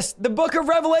notice the book of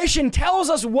Revelation tells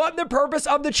us what the purpose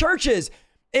of the church is.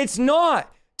 It's not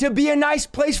to be a nice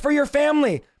place for your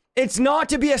family. It's not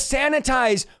to be a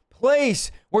sanitized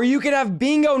place where you could have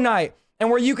bingo night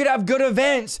and where you could have good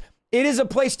events. It is a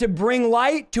place to bring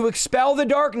light, to expel the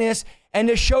darkness, and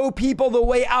to show people the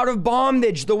way out of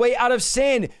bondage, the way out of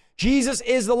sin. Jesus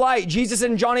is the light. Jesus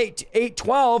in John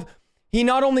 8:12, he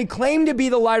not only claimed to be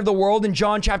the light of the world in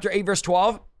John chapter 8, verse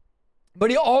 12,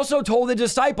 but he also told the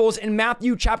disciples in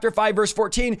Matthew chapter 5, verse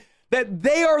 14, that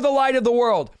they are the light of the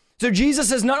world. So Jesus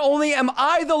says, not only am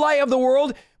I the light of the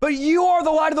world, but you are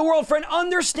the light of the world. Friend,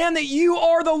 understand that you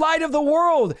are the light of the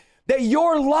world, that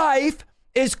your life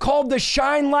is called to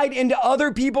shine light into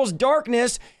other people's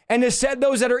darkness and to set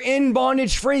those that are in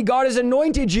bondage free. God has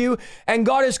anointed you and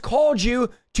God has called you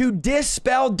to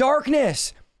dispel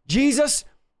darkness. Jesus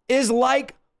is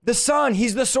like the sun.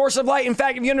 He's the source of light. In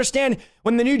fact, if you understand,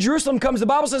 when the New Jerusalem comes, the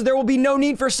Bible says there will be no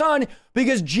need for sun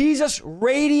because Jesus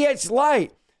radiates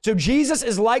light. So Jesus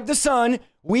is like the sun.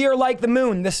 We are like the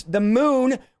moon. The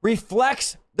moon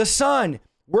reflects the sun.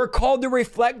 We're called to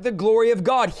reflect the glory of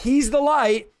God. He's the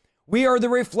light. We are the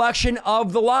reflection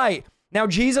of the light. Now,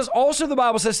 Jesus also, the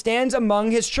Bible says, stands among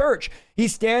his church. He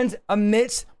stands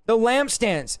amidst the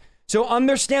lampstands. So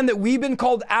understand that we've been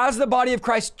called as the body of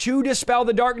Christ to dispel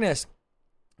the darkness.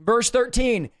 Verse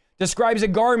 13 describes a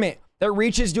garment that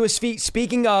reaches to his feet,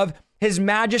 speaking of his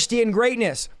majesty and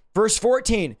greatness. Verse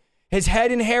 14, his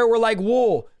head and hair were like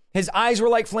wool. His eyes were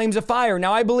like flames of fire.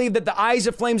 Now, I believe that the eyes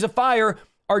of flames of fire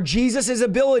are Jesus's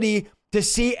ability to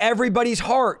see everybody's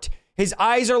heart. His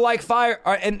eyes are like fire,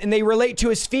 and they relate to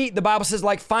his feet. The Bible says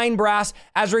like fine brass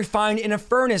as refined in a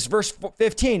furnace. Verse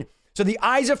 15. So the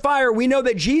eyes of fire, we know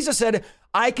that Jesus said,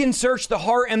 I can search the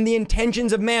heart and the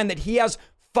intentions of man, that he has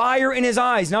fire in his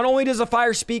eyes. Not only does the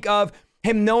fire speak of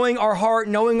him knowing our heart,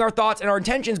 knowing our thoughts and our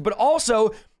intentions, but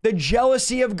also the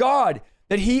jealousy of God,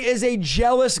 that he is a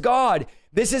jealous God.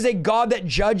 This is a God that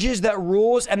judges, that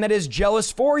rules, and that is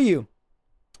jealous for you.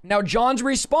 Now, John's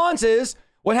response is,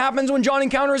 what happens when John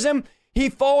encounters him? He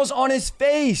falls on his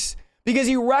face because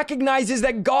he recognizes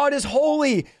that God is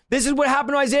holy. This is what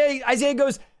happened to Isaiah. Isaiah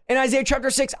goes in Isaiah chapter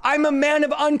 6, I'm a man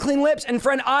of unclean lips. And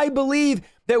friend, I believe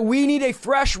that we need a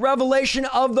fresh revelation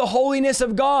of the holiness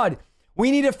of God.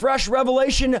 We need a fresh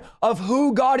revelation of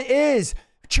who God is.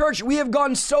 Church, we have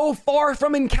gone so far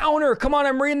from encounter. Come on,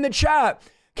 I'm reading the chat.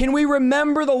 Can we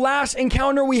remember the last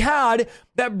encounter we had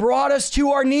that brought us to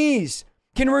our knees?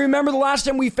 Can we remember the last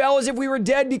time we fell as if we were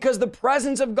dead because the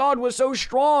presence of God was so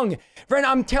strong? Friend,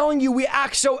 I'm telling you, we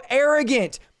act so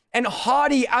arrogant and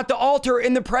haughty at the altar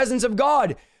in the presence of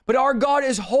God. But our God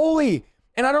is holy.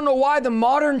 And I don't know why the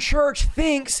modern church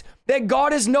thinks that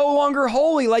God is no longer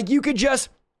holy. Like you could just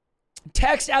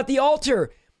text at the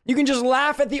altar. You can just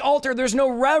laugh at the altar. There's no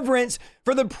reverence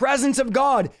for the presence of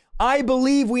God. I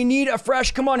believe we need a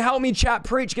fresh, come on, help me chat,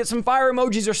 preach, get some fire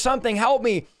emojis or something. Help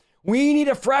me. We need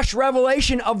a fresh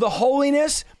revelation of the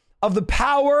holiness, of the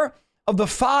power, of the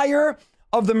fire,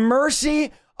 of the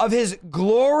mercy, of his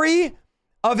glory,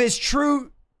 of his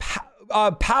true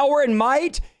power and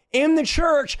might in the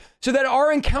church, so that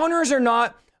our encounters are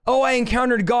not, oh, I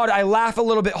encountered God, I laugh a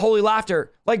little bit, holy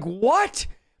laughter. Like what?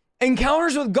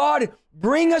 Encounters with God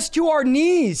bring us to our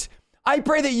knees. I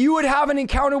pray that you would have an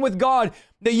encounter with God,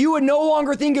 that you would no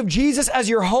longer think of Jesus as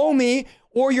your homie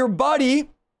or your buddy,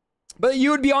 but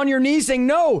you would be on your knees saying,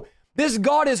 no, this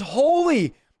God is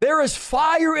holy. There is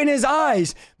fire in his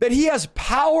eyes, that he has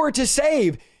power to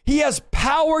save. He has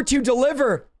power to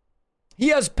deliver. He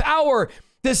has power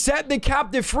to set the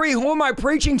captive free. Who am I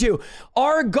preaching to?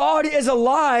 Our God is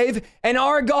alive and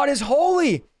our God is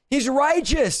holy. He's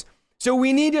righteous. So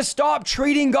we need to stop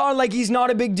treating God like he's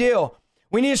not a big deal.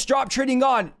 We need to stop treating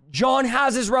God. John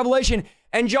has his revelation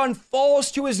and John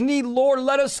falls to his knee. Lord,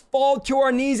 let us fall to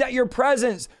our knees at your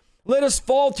presence. Let us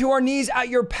fall to our knees at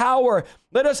your power.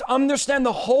 Let us understand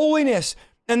the holiness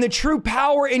and the true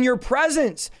power in your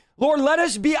presence. Lord,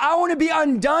 I want to be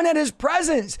undone at his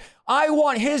presence. I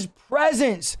want his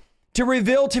presence to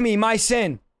reveal to me my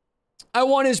sin. I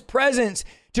want his presence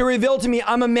to reveal to me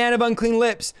I'm a man of unclean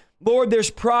lips. Lord, there's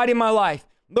pride in my life.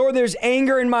 Lord, there's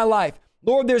anger in my life.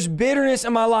 Lord, there's bitterness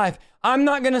in my life. I'm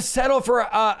not going to settle for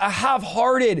a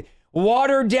half-hearted,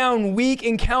 watered down, weak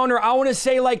encounter. I want to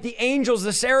say like the angels,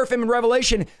 the seraphim in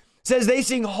Revelation, says they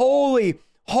sing holy,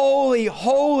 holy,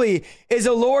 holy is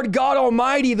the Lord God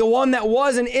Almighty, the one that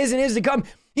was and is to come.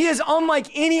 He is unlike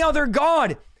any other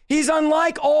God. He's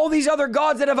unlike all these other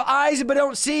gods that have eyes but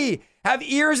don't see, have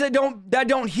ears that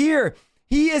don't hear.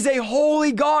 He is a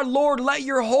holy God. Lord, let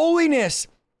your holiness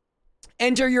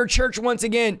enter your church once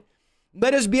again.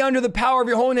 Let us be under the power of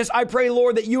your holiness. I pray,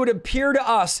 Lord, that you would appear to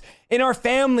us in our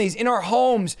families, in our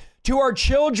homes, to our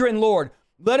children, Lord.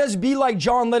 Let us be like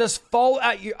John. Let us fall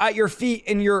at your feet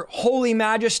in your holy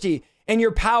majesty and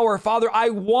your power. Father, I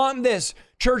want this.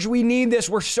 Church, we need this.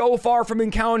 We're so far from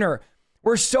encounter.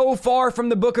 We're so far from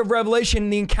the book of Revelation,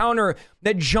 the encounter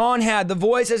that John had. The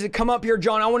voice says, come up here,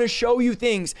 John. I want to show you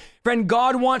things. Friend,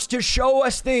 God wants to show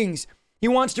us things. He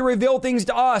wants to reveal things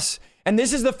to us. And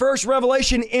this is the first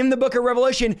revelation in the book of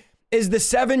Revelation, is the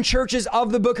 7 churches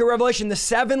of the book of Revelation, the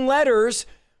 7 letters.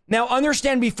 Now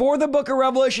understand, before the book of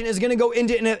Revelation is going to go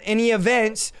into any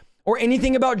events or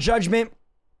anything about judgment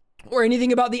or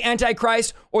anything about the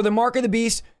Antichrist or the mark of the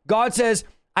beast, God says,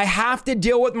 I have to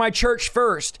deal with my church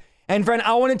first. And friend,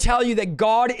 I want to tell you that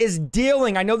God is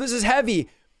dealing. I know this is heavy.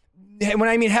 When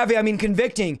I mean heavy, I mean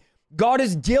convicting. God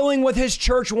is dealing with his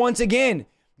church once again.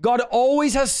 God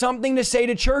always has something to say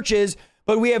to churches,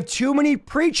 but we have too many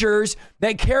preachers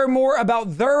that care more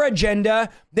about their agenda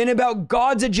than about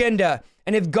God's agenda.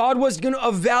 And if God was going to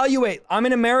evaluate, I'm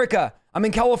in America, I'm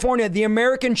in California, the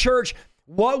American church,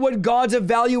 what would God's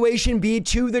evaluation be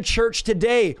to the church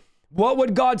today? What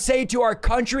would God say to our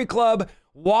country club,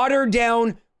 watered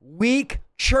down, weak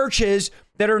churches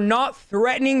that are not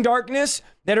threatening darkness,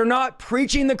 that are not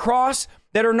preaching the cross,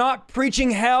 that are not preaching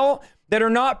hell, that are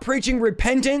not preaching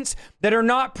repentance, that are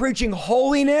not preaching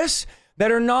holiness, that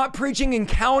are not preaching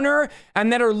encounter,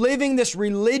 and that are living this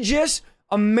religious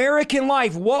American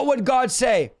life? What would God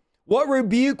say? What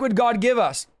rebuke would God give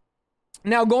us?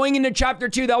 Now, going into chapter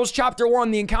 2, that was chapter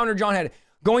 1, the encounter John had.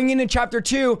 Going into chapter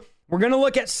 2, we're going to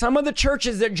look at some of the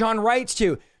churches that John writes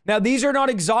to. Now, these are not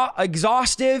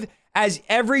exhaustive, as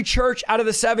every church out of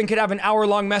the 7 could have an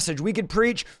hour-long message. We could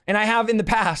preach, and I have in the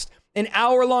past, an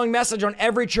hour-long message on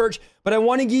every church, but I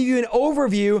want to give you an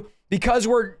overview because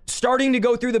we're starting to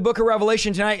go through the book of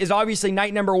Revelation tonight. Is obviously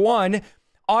night number 1.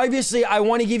 Obviously, I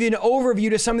want to give you an overview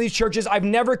to some of these churches. I've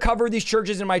never covered these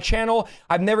churches in my channel.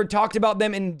 I've never talked about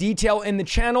them in detail in the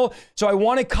channel. So I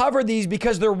want to cover these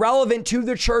because they're relevant to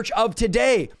the church of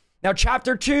today. Now,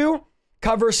 chapter 2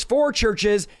 covers 4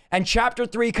 churches and chapter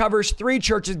 3 covers 3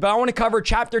 churches, but I want to cover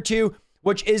chapter 2,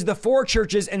 which is the 4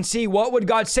 churches, and see what would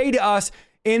God say to us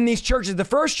in these churches. The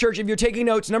first church, if you're taking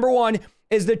notes, number 1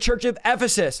 is the church of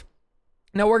Ephesus.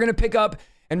 Now we're going to pick up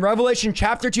in Revelation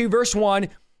chapter 2, verse 1,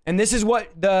 and this is what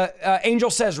the angel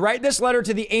says. Write this letter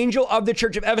to the angel of the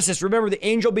church of Ephesus. Remember, the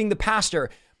angel being the pastor.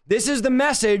 This is the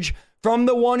message from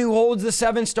the one who holds the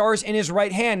 7 stars in his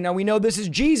right hand. Now we know this is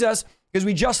Jesus because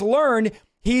we just learned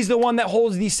he's the one that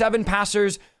holds these 7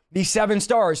 pastors, these 7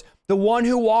 stars, the one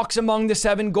who walks among the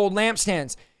 7 gold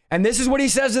lampstands. And this is what he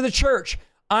says to the church.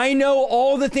 I know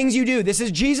all the things you do. This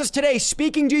is Jesus today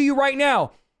speaking to you right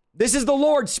now. This is the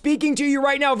Lord speaking to you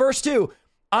right now. Verse 2,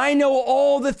 I know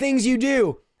all the things you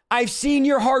do. I've seen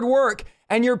your hard work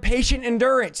and your patient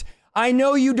endurance. I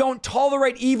know you don't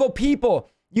tolerate evil people.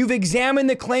 You've examined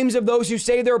the claims of those who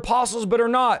say they're apostles but are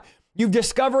not. You've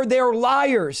discovered they're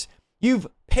liars. You've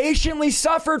patiently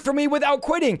suffered for me without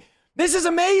quitting. This is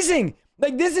amazing.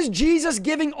 Like, this is Jesus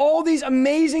giving all these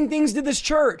amazing things to this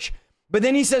church. But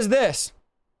then he says this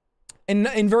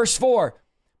in verse 4,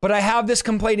 but I have this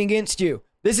complaint against you.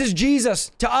 This is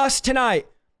Jesus to us tonight,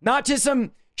 not to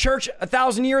some church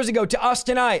 1,000 years ago, to us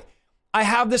tonight. I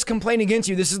have this complaint against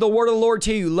you. This is the word of the Lord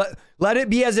to you. Let it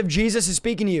be as if Jesus is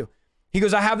speaking to you. He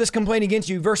goes, I have this complaint against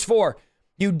you. Verse 4,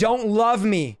 you don't love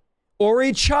me or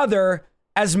each other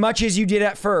as much as you did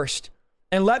at first.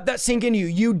 And let that sink into you.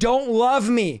 You don't love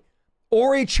me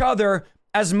or each other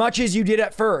as much as you did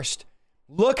at first.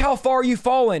 Look how far you've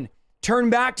fallen. Turn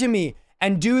back to me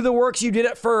and do the works you did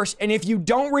at first. And if you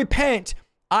don't repent,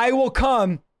 I will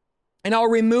come and I'll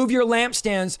remove your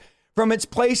lampstands from its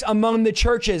place among the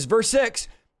churches. Verse 6,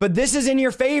 but this is in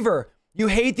your favor. You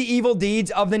hate the evil deeds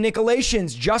of the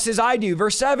Nicolaitans, just as I do.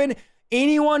 Verse 7,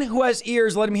 anyone who has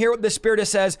ears, let him hear what the Spirit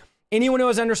says. Anyone who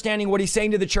has understanding, what he's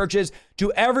saying to the churches,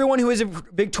 to everyone who is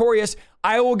victorious,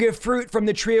 I will give fruit from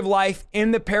the tree of life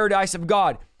in the paradise of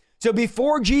God. So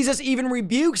before Jesus even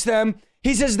rebukes them,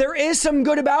 he says, there is some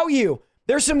good about you.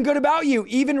 There's some good about you.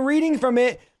 Even reading from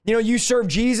it, you serve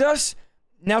Jesus.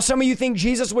 Now, some of you think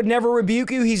Jesus would never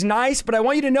rebuke you. He's nice, but I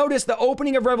want you to notice the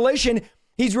opening of Revelation.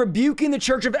 He's rebuking the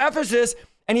church of Ephesus,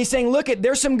 and he's saying, look,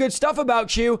 there's some good stuff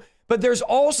about you, but there's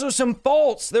also some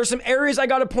faults. There's some areas I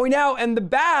got to point out, and the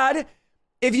bad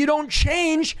If you don't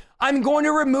change, I'm going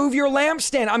to remove your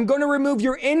lampstand. I'm going to remove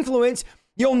your influence.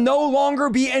 You'll no longer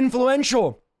be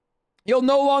influential. You'll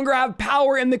no longer have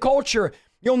power in the culture.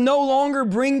 You'll no longer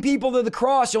bring people to the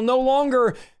cross. You'll no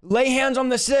longer lay hands on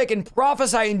the sick and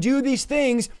prophesy and do these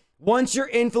things once your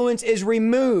influence is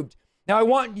removed. Now, I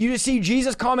want you to see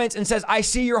Jesus comments and says, I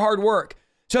see your hard work.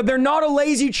 So they're not a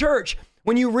lazy church.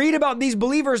 When you read about these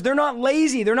believers, they're not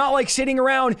lazy. They're not like sitting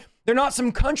around. They're not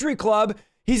some country club.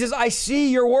 He says, I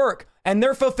see your work. And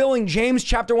they're fulfilling James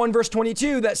chapter 1, verse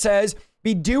 22 that says,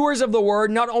 be doers of the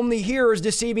word, not only hearers,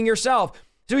 deceiving yourself.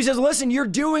 So he says, listen, you're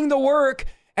doing the work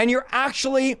and you're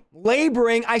actually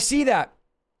laboring. I see that.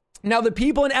 Now, the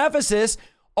people in Ephesus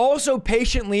also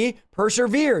patiently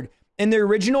persevered. In the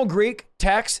original Greek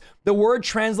text, the word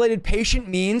translated patient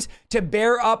means to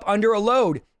bear up under a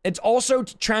load. It's also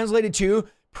translated to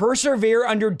persevere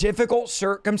under difficult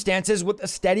circumstances with a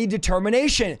steady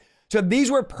determination. So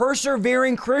these were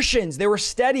persevering Christians. They were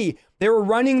steady. They were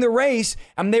running the race,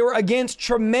 and they were against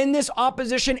tremendous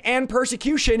opposition and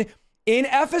persecution in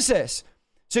Ephesus.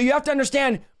 So you have to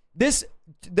understand this,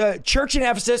 the church in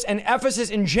Ephesus and Ephesus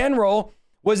in general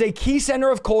was a key center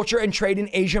of culture and trade in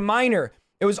Asia Minor.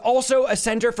 It was also a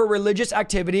center for religious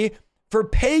activity, for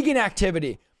pagan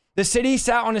activity. The city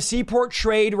sat on a seaport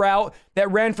trade route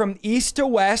that ran from east to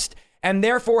west and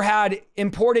therefore had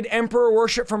imported emperor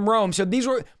worship from Rome. So these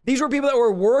were people that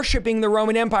were worshiping the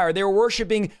Roman Empire. They were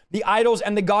worshiping the idols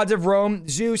and the gods of Rome,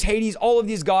 Zeus, Hades, all of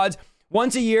these gods.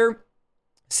 Once a year,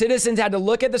 citizens had to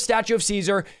look at the statue of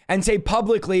Caesar and say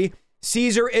publicly,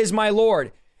 Caesar is my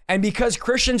Lord. And because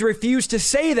Christians refused to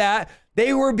say that,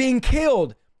 they were being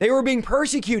killed. They were being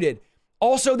persecuted.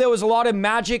 Also, there was a lot of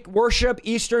magic worship,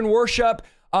 Eastern worship.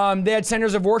 They had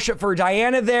centers of worship for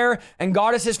Diana there and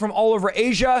goddesses from all over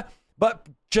Asia. But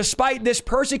despite this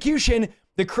persecution,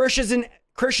 the Christians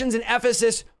in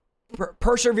Ephesus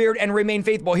persevered and remained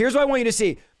faithful. Here's what I want you to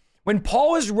see. When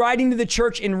Paul is writing to the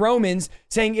church in Romans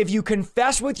saying, if you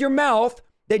confess with your mouth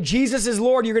that Jesus is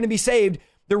Lord, you're going to be saved.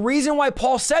 The reason why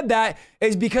Paul said that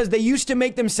is because they used to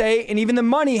make them say, and even the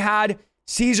money had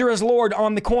Caesar as Lord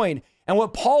on the coin. And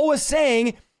what Paul was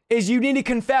saying is you need to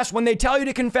confess, when they tell you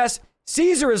to confess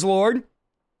Caesar is Lord,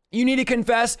 you need to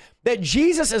confess that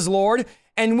Jesus is Lord.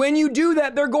 And when you do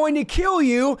that, they're going to kill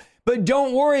you. But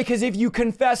don't worry, because if you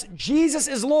confess Jesus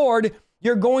is Lord,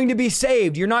 you're going to be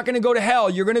saved. You're not going to go to hell.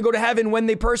 You're going to go to heaven when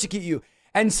they persecute you.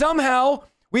 And somehow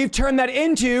we've turned that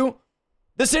into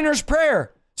the sinner's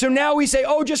prayer. So now we say,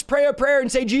 oh, just pray a prayer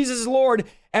and say Jesus is Lord.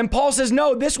 And Paul says,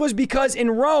 no, this was because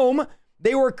in Rome,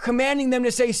 they were commanding them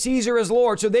to say Caesar is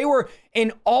Lord. So they were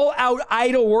in all-out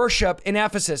idol worship in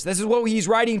Ephesus. This is what he's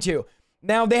writing to.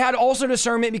 Now, they had also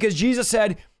discernment because Jesus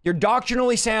said, you're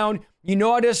doctrinally sound. You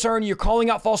know how to discern. You're calling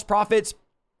out false prophets.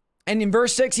 And in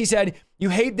verse 6, he said, you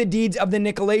hate the deeds of the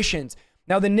Nicolaitans.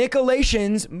 Now, the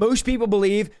Nicolaitans, most people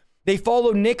believe, they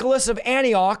follow Nicholas of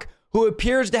Antioch, who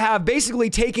appears to have basically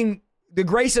taken the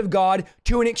grace of God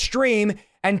to an extreme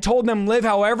and told them, live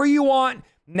however you want.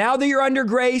 Now that you're under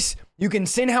grace, you can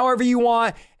sin however you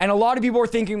want. And a lot of people are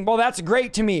thinking, well, that's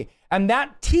great to me. And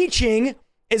that teaching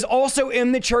is also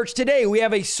in the church today. We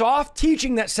have a soft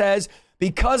teaching that says,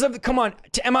 because of, come on,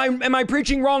 am I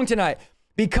preaching wrong tonight?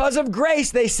 Because of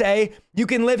grace, they say, you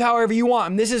can live however you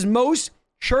want. And this is most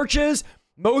churches,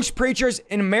 most preachers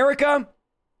in America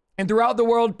and throughout the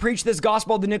world preach this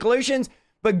gospel of the Nicolaitans,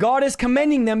 but God is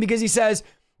commending them because he says,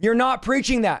 you're not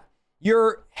preaching that.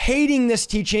 You're hating this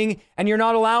teaching and you're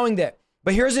not allowing that.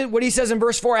 But here's what he says in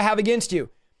verse 4, I have against you.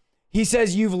 He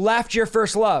says, you've left your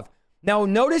first love. Now,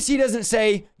 notice he doesn't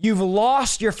say you've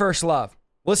lost your first love.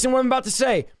 Listen to what I'm about to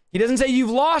say. He doesn't say you've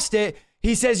lost it.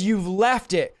 He says you've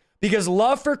left it, because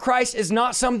love for Christ is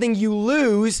not something you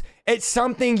lose. It's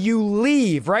something you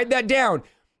leave. Write that down.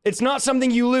 It's not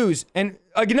something you lose. And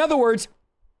in other words,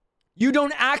 you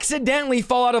don't accidentally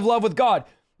fall out of love with God.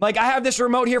 Like, I have this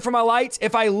remote here for my lights.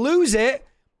 If I lose it,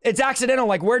 it's accidental.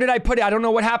 Like, where did I put it? I don't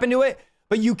know what happened to it.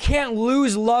 But you can't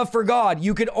lose love for God.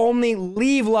 You could only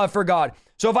leave love for God.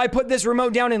 So if I put this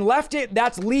remote down and left it,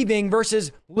 that's leaving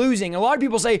versus losing. A lot of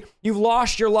people say you've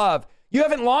lost your love. You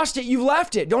haven't lost it, you've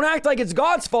left it. Don't act like it's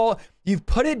God's fault. You've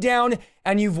put it down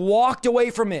and you've walked away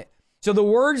from it. So the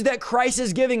words that Christ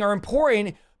is giving are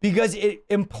important because it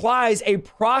implies a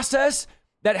process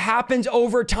that happens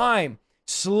over time.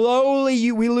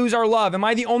 Slowly, we lose our love. Am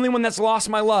I the only one that's lost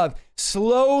my love?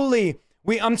 Slowly,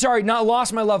 not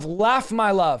lost my love, left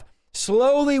my love.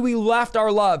 Slowly, we left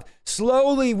our love.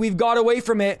 Slowly, we've got away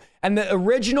from it. And the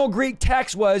original Greek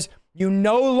text was, you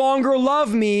no longer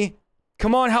love me.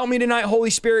 Come on, help me tonight, Holy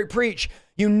Spirit, preach.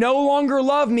 You no longer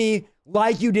love me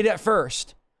like you did at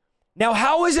first. Now,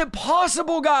 how is it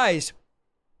possible, guys,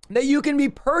 that you can be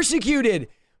persecuted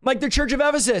like the church of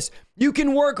Ephesus. You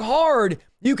can work hard.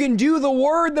 You can do the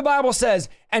word, the Bible says,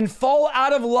 and fall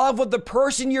out of love with the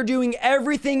person you're doing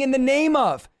everything in the name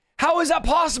of. How is that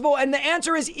possible? And the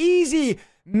answer is easy.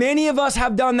 Many of us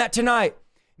have done that tonight.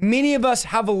 Many of us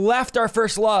have left our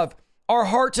first love. Our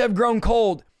hearts have grown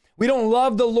cold. We don't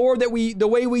love the Lord the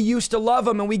way we used to love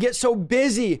him, and we get so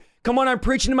busy. Come on, I'm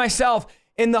preaching to myself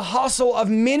in the hustle of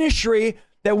ministry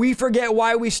that we forget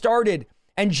why we started.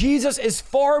 And Jesus is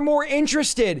far more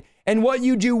interested in what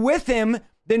you do with him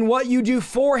than what you do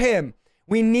for him.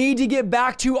 We need to get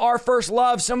back to our first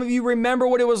love. Some of you remember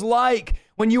what it was like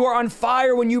when you were on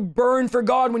fire, when you burned for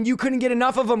God, when you couldn't get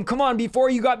enough of him. Come on, before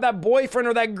you got that boyfriend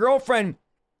or that girlfriend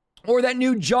or that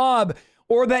new job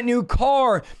or that new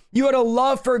car, you had a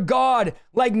love for God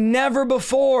like never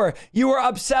before. You were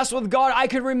obsessed with God. I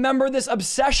could remember this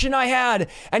obsession I had.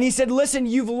 And he said, listen,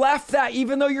 you've left that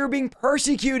even though you're being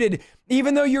persecuted,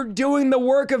 even though you're doing the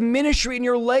work of ministry and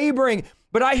you're laboring.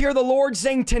 But I hear the Lord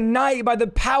saying tonight by the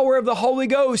power of the Holy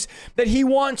Ghost that he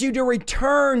wants you to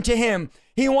return to him.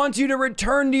 He wants you to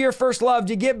return to your first love,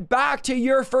 to get back to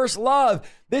your first love.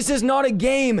 This is not a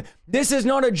game. This is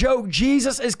not a joke.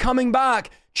 Jesus is coming back.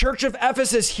 Church of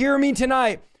Ephesus, hear me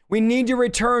tonight. We need to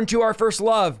return to our first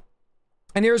love.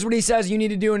 And here's what he says you need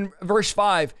to do in verse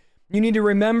 5. You need to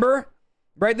remember,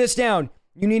 write this down.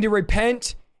 You need to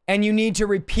repent and you need to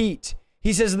repeat.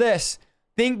 He says this,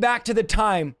 think back to the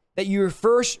time that you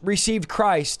first received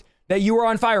Christ, that you were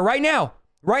on fire. Right now,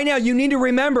 you need to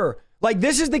remember. Like,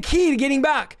 this is the key to getting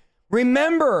back.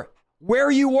 Remember where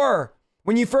you were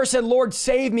when you first said, Lord,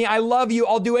 save me. I love you.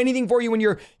 I'll do anything for you. When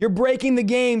you're breaking the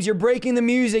games, you're breaking the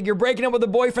music, you're breaking up with the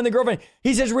boyfriend, the girlfriend.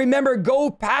 He says, remember, go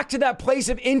back to that place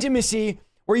of intimacy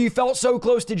where you felt so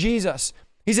close to Jesus.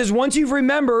 He says, once you've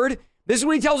remembered, this is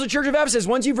what he tells the church of Ephesus.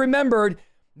 Once you've remembered,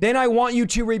 then I want you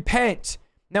to repent.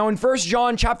 Now in 1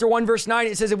 John chapter 1, verse 9,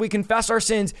 it says, if we confess our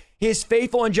sins, he is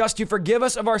faithful and just to forgive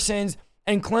us of our sins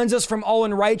and cleanse us from all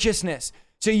unrighteousness.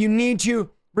 So you need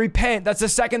to repent. That's the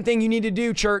second thing you need to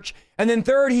do, church. And then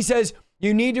third, he says,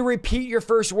 you need to repeat your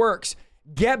first works.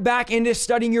 Get back into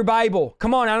studying your Bible.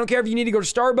 Come on, I don't care if you need to go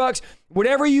to Starbucks,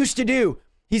 whatever you used to do.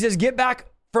 He says, get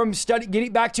back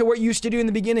to what you used to do in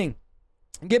the beginning.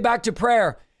 Get back to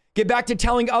prayer. Get back to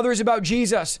telling others about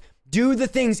Jesus. Do the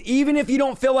things, even if you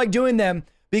don't feel like doing them,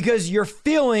 because your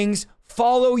feelings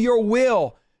follow your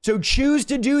will. So choose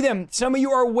to do them. Some of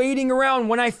you are waiting around.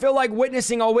 When I feel like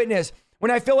witnessing, I'll witness.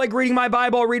 When I feel like reading my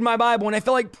Bible, I'll read my Bible. When I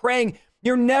feel like praying,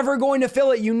 you're never going to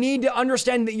feel it. You need to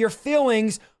understand that your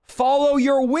feelings follow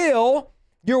your will.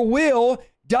 Your will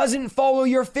doesn't follow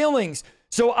your feelings.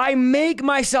 So I make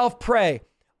myself pray.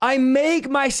 I make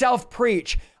myself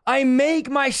preach. I make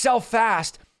myself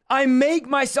fast. I make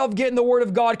myself get in the word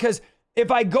of God, because if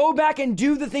I go back and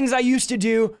do the things I used to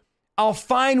do, I'll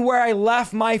find where I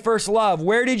left my first love.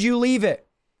 Where did you leave it?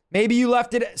 Maybe you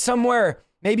left it somewhere.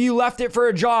 Maybe you left it for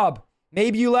a job.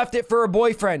 Maybe you left it for a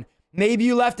boyfriend. Maybe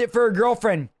you left it for a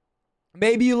girlfriend.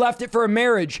 Maybe you left it for a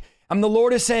marriage. And the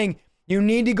Lord is saying, you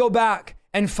need to go back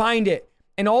and find it.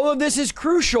 And all of this is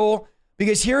crucial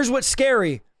because here's what's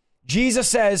scary. Jesus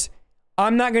says,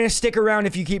 I'm not going to stick around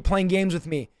if you keep playing games with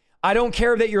me. I don't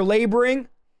care that you're laboring.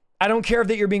 I don't care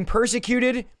that you're being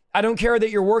persecuted. I don't care that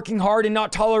you're working hard and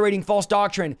not tolerating false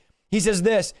doctrine. He says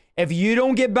this, if you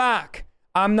don't get back,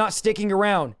 I'm not sticking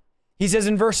around. He says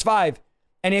in verse 5,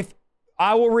 and if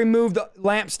I will remove the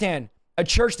lampstand, a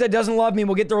church that doesn't love me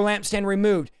will get their lampstand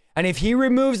removed. And if he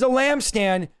removes the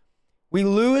lampstand, we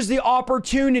lose the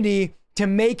opportunity to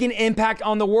make an impact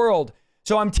on the world.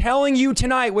 So I'm telling you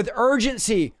tonight with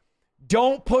urgency,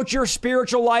 don't put your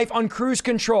spiritual life on cruise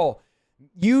control.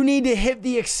 You need to hit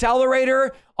the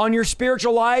accelerator on your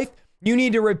spiritual life. You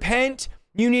need to repent.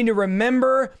 You need to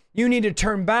remember. You need to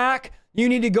turn back. You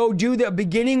need to go do the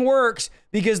beginning works,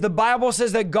 because the Bible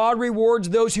says that God rewards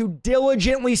those who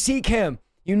diligently seek him.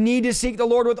 You need to seek the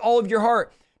Lord with all of your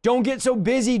heart. Don't get so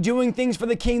busy doing things for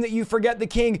the king that you forget the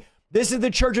king. This is the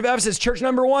church of Ephesus. Church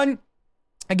number 1.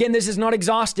 Again, this is not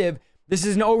exhaustive. This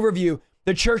is an overview.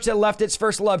 The church that left its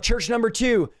first love. Church number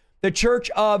 2, the church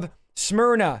of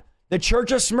Smyrna. The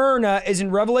church of Smyrna is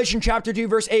in Revelation chapter 2,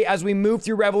 verse 8, as we move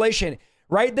through Revelation.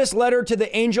 Write this letter to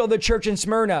the angel of the church in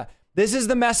Smyrna. This is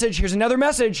the message. Here's another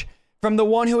message from the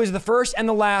one who is the first and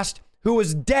the last, who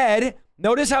was dead.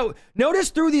 Notice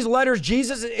through these letters,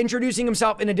 Jesus is introducing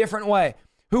himself in a different way.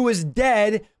 Who was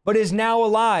dead, but is now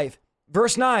alive.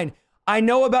 Verse 9, I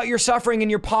know about your suffering and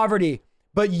your poverty,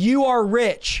 but you are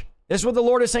rich. This is what the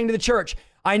Lord is saying to the church.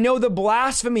 I know the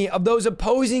blasphemy of those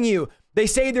opposing you. They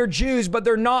say they're Jews, but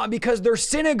they're not, because their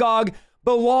synagogue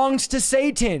belongs to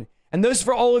Satan. And this is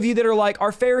for all of you that are like,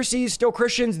 are Pharisees still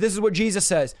Christians? This is what Jesus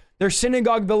says. Their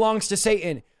synagogue belongs to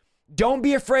Satan. Don't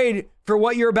be afraid for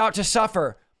what you're about to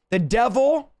suffer. The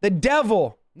devil,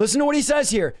 listen to what he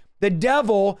says here. The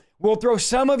devil will throw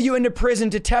some of you into prison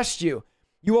to test you.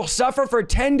 You will suffer for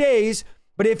 10 days,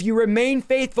 but if you remain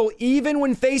faithful, even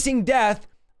when facing death,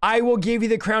 I will give you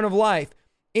the crown of life.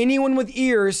 Anyone with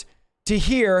ears to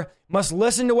hear must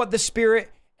listen to what the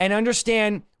Spirit and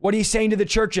understand what he's saying to the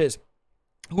churches.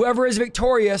 Whoever is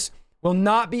victorious will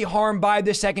not be harmed by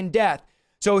the second death.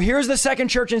 So here's the second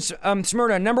church in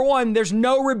Smyrna. Number one, there's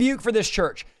no rebuke for this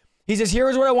church. He says,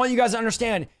 here's what I want you guys to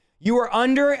understand. You are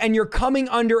under and you're coming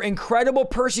under incredible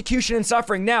persecution and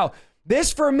suffering. Now,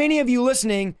 this for many of you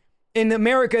listening in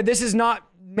America, this does not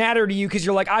matter to you because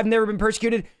you're like, I've never been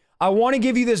persecuted. I want to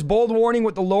give you this bold warning.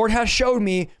 What the Lord has showed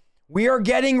me, we are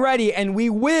getting ready and we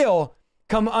will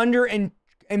come under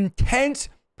intense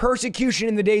persecution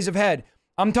in the days ahead.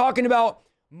 I'm talking about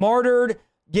martyred,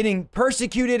 getting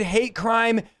persecuted, hate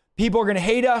crime. People are going to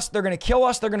hate us. They're going to kill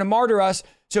us. They're going to martyr us.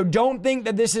 So don't think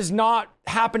that this is not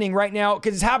happening right now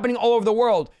because it's happening all over the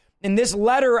world. In this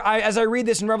letter, as I read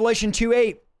this in Revelation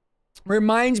 2:8,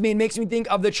 reminds me and makes me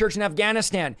think of the church in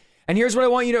Afghanistan. And here's what I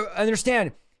want you to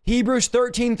understand. Hebrews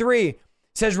 13:3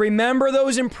 says, remember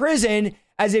those in prison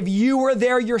as if you were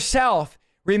there yourself.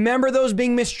 Remember those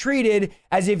being mistreated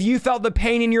as if you felt the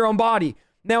pain in your own body.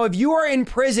 Now, if you are in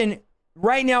prison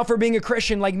right now for being a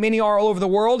Christian, like many are all over the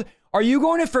world, are you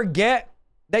going to forget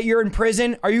that you're in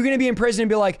prison? Are you going to be in prison and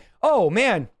be like, oh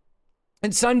man,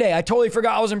 it's Sunday, I totally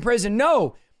forgot I was in prison?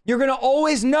 No, you're going to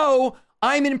always know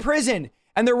I'm in prison.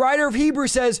 And the writer of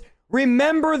Hebrews says,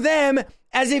 remember them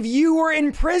as if you were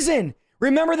in prison.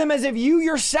 Remember them as if you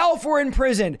yourself were in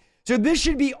prison. So this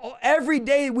should be every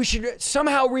day. We should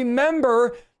somehow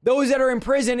remember those that are in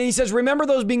prison. And he says, remember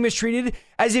those being mistreated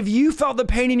as if you felt the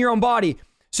pain in your own body.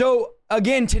 So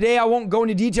again, today I won't go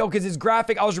into detail because it's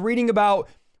graphic. I was reading about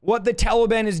what the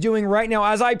Taliban is doing right now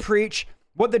as I preach,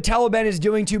 what the Taliban is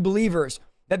doing to believers,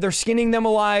 that they're skinning them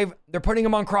alive. They're putting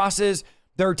them on crosses.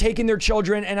 They're taking their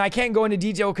children. And I can't go into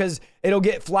detail because it'll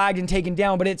get flagged and taken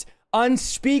down, but it's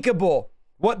unspeakable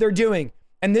what they're doing.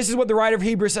 And this is what the writer of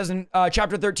Hebrews says in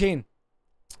chapter 13,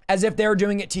 as if they're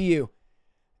doing it to you,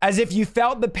 as if you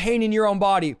felt the pain in your own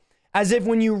body, as if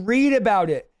when you read about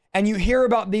it and you hear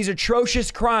about these atrocious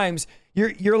crimes,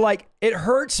 you're like, it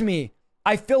hurts me.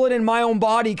 I feel it in my own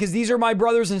body because these are my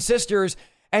brothers and sisters.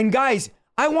 And guys,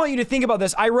 I want you to think about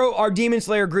this. I wrote our Demon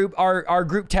Slayer group, our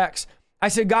group text. I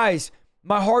said, guys,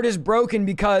 my heart is broken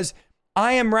because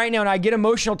I am right now, and I get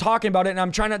emotional talking about it, and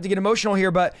I'm trying not to get emotional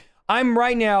here, but I'm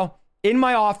right now in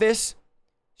my office,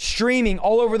 streaming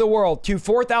all over the world to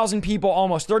 4,000 people,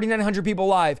 almost 3,900 people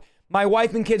live. My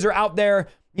wife and kids are out there,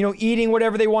 eating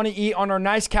whatever they want to eat on our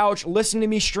nice couch, listening to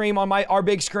me stream on our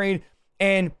big screen,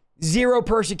 and zero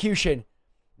persecution.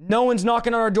 No one's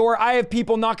knocking on our door. I have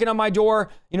people knocking on my door,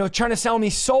 trying to sell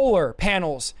me solar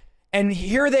panels. And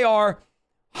here they are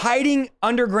hiding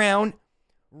underground,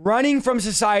 running from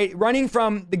society, running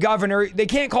from the governor. They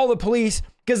can't call the police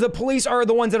because the police are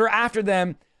the ones that are after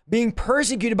them, being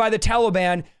persecuted by the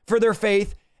Taliban for their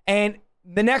faith. And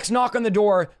the next knock on the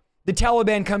door, the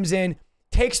Taliban comes in,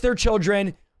 takes their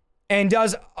children, and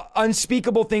does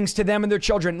unspeakable things to them and their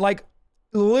children. Like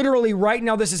literally right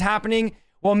now, this is happening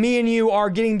while me and you are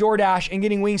getting DoorDash and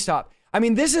getting Wingstop. I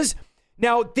mean, this is,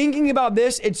 now thinking about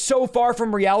this, it's so far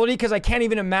from reality because I can't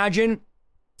even imagine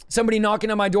somebody knocking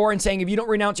on my door and saying, if you don't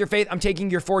renounce your faith, I'm taking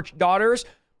your 4 daughters.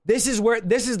 This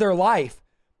is their life.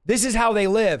 This is how they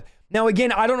live. Now,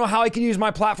 again, I don't know how I can use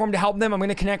my platform to help them. I'm going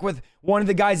to connect with one of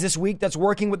the guys this week that's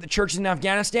working with the churches in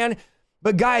Afghanistan.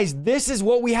 But guys, this is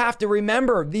what we have to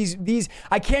remember. These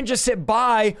I can't just sit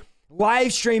by,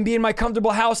 live stream, be in my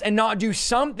comfortable house and not do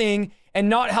something and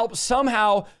not help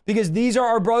somehow, because these are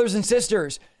our brothers and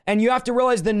sisters. And you have to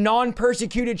realize the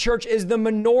non-persecuted church is the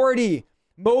minority.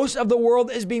 Most of the world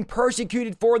is being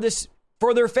persecuted for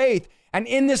their faith. And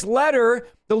in this letter,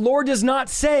 the Lord does not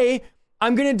say,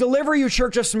 I'm going to deliver you,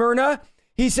 Church of Smyrna.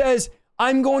 He says,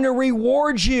 I'm going to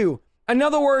reward you. In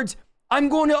other words, I'm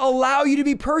going to allow you to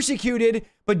be persecuted,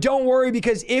 but don't worry,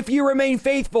 because if you remain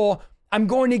faithful, I'm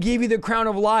going to give you the crown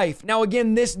of life. Now,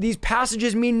 again, these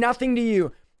passages mean nothing to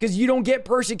you because you don't get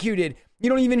persecuted. You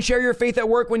don't even share your faith at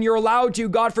work when you're allowed to.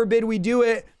 God forbid we do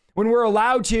it when we're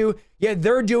allowed to, yet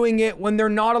they're doing it when they're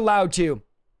not allowed to.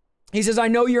 He says, I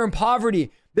know you're in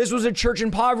poverty. This was a church in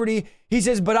poverty. He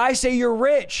says, but I say you're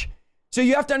rich. So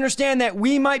you have to understand that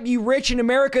we might be rich in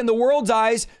America in the world's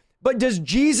eyes, but does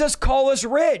Jesus call us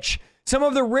rich? Some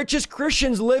of the richest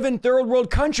Christians live in third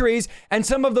world countries, and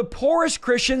some of the poorest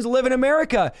Christians live in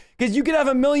America, because you could have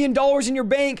 $1 million in your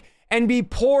bank and be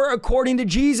poor according to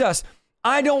Jesus.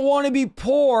 I don't want to be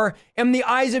poor in the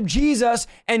eyes of Jesus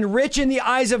and rich in the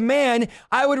eyes of man.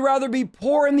 I would rather be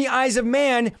poor in the eyes of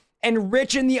man and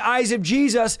rich in the eyes of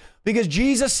Jesus, because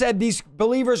Jesus said these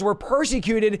believers were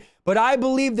persecuted. But I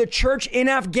believe the church in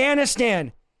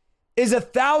Afghanistan is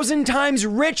 1,000 times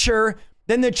richer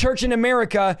than the church in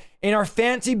America, in our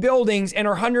fancy buildings and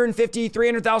our $150,000,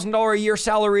 $300,000 a year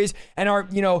salaries, and our,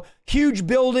 huge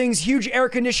buildings, huge air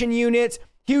conditioned units,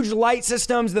 huge light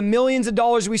systems, the millions of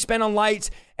dollars we spend on lights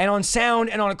and on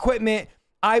sound and on equipment.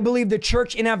 I believe the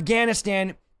church in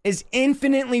Afghanistan is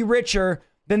infinitely richer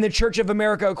than the church of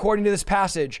America, according to this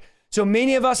passage. So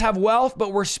many of us have wealth,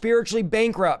 but we're spiritually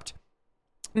bankrupt.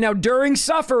 Now, during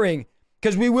suffering,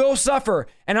 because we will suffer,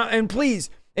 and please,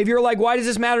 if you're like, why does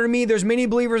this matter to me? There's many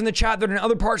believers in the chat that are in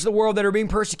other parts of the world that are being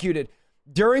persecuted.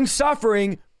 During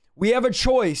suffering, we have a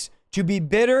choice to be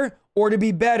bitter or to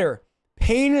be better.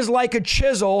 Pain is like a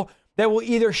chisel that will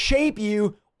either shape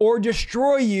you or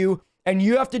destroy you, and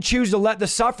you have to choose to let the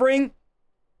suffering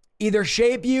either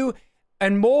shape you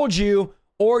and mold you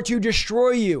or to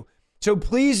destroy you. So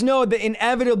please know that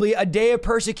inevitably a day of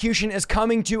persecution is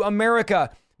coming to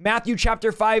America. Matthew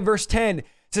chapter 5, verse 10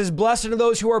 says, "Blessed are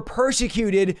those who are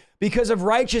persecuted because of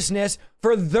righteousness,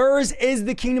 for theirs is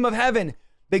the kingdom of heaven."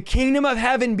 The kingdom of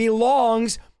heaven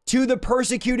belongs to the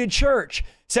persecuted church.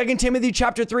 2 Timothy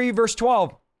chapter 3, verse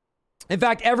 12. In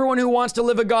fact, everyone who wants to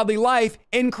live a godly life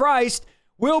in Christ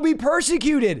will be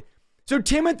persecuted. So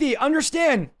Timothy,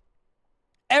 understand,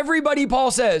 everybody,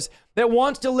 Paul says, that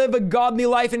wants to live a godly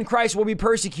life in Christ will be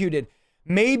persecuted.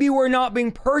 Maybe we're not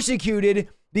being persecuted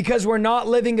because we're not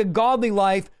living a godly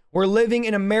life. We're living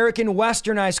an American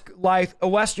westernized life, a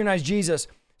westernized Jesus.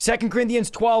 2 Corinthians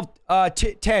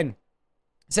 12:10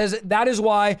 says, "That is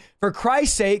why, for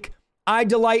Christ's sake, I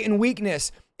delight in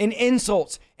weakness, in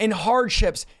insults, in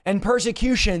hardships, and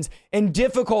persecutions, and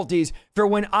difficulties. For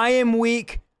when I am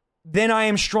weak, then I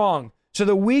am strong." So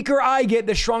the weaker I get,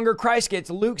 the stronger Christ gets.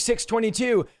 Luke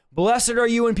 6:22, "Blessed are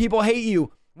you when people hate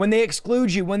you, when they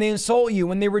exclude you, when they insult you,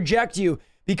 when they reject you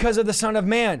because of the Son of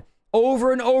Man."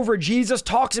 Over and over, Jesus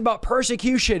talks about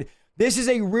persecution. This is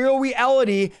a real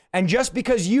reality, and just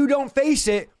because you don't face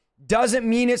it doesn't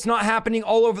mean it's not happening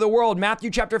all over the world. Matthew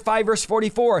chapter 5, verse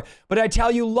 44, "But I tell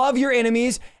you, love your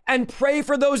enemies and pray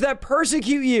for those that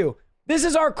persecute you." This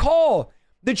is our call.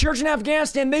 The church in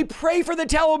Afghanistan, they pray for the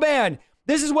Taliban.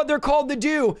 This is what they're called to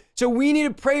do. So we need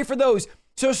to pray for those.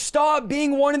 So stop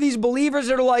being one of these believers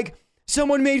that are like,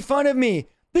 someone made fun of me.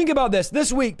 Think about this.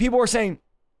 This week, people were saying,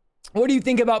 what do you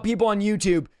think about people on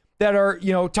YouTube that are,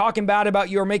 talking bad about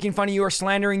you or making fun of you or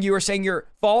slandering you or saying you're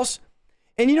false?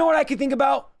 And you know what I could think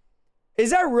about? Is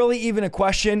that really even a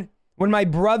question when my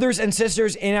brothers and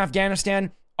sisters in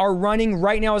Afghanistan are running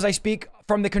right now as I speak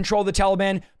from the control of the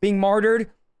Taliban, being martyred?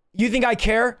 You think I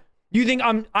care? You think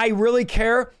I really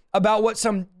care about what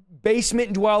some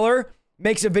basement dweller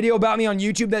makes a video about me on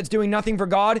YouTube that's doing nothing for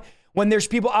God when there's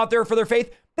people out there for their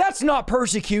faith? That's not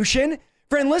persecution.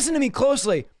 Friend, listen to me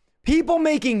closely. People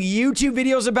making YouTube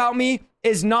videos about me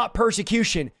is not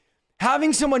persecution.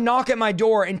 Having someone knock at my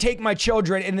door and take my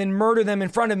children and then murder them in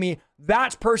front of me,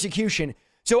 that's persecution.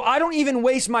 So I don't even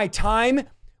waste my time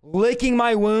licking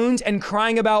my wounds and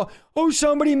crying about, oh,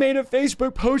 somebody made a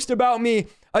Facebook post about me,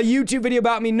 a YouTube video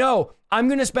about me. No, I'm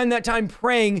going to spend that time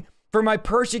praying for my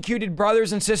persecuted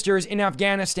brothers and sisters in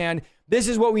Afghanistan. This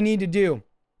is what we need to do.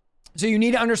 So you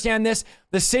need to understand this.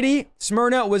 The city,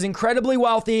 Smyrna, was incredibly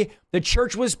wealthy. The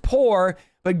church was poor,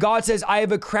 but God says, I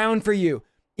have a crown for you.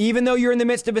 Even though you're in the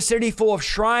midst of a city full of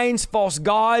shrines, false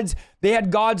gods, they had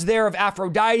gods there of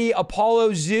Aphrodite,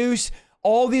 Apollo, Zeus.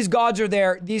 All these gods are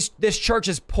there. This church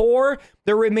is poor.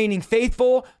 They're remaining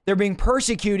faithful. They're being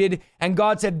persecuted. And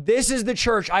God said, this is the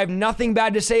church I have nothing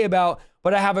bad to say about,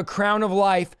 but I have a crown of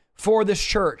life for this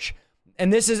church.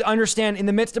 And this is, understand, in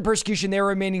the midst of persecution, they're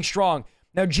remaining strong.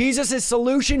 Now, Jesus'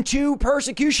 solution to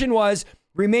persecution was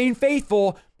remain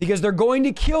faithful, because they're going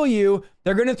to kill you.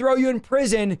 They're going to throw you in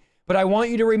prison, but I want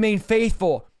you to remain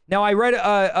faithful. Now, I read an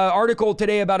article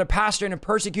today about a pastor in a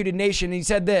persecuted nation, and he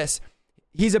said this.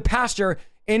 He's a pastor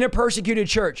in a persecuted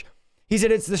church. He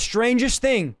said, it's the strangest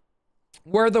thing.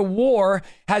 Where the war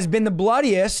has been the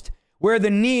bloodiest, where the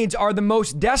needs are the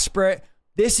most desperate,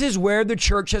 this is where the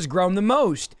church has grown the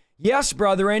most. Yes,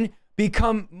 brethren,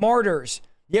 become martyrs.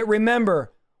 Yet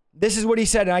remember, this is what he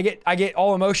said, and I get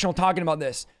all emotional talking about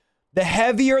this. The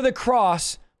heavier the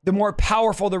cross, the more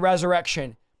powerful the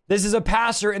resurrection. This is a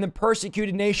pastor in the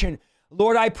persecuted nation.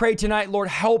 Lord, I pray tonight, Lord,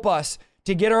 help us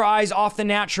to get our eyes off the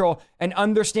natural and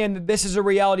understand that this is a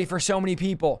reality for so many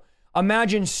people.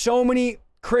 Imagine so many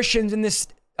Christians in this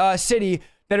city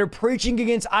that are preaching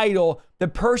against idol, the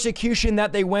persecution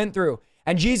that they went through.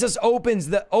 And Jesus opens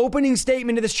the opening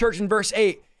statement of this church in verse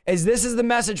 8 as this is the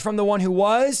message from the one who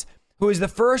was, who is the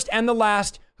first and the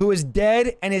last, who is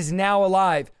dead and is now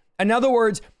alive. In other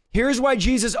words, here's why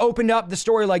Jesus opened up the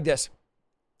story like this.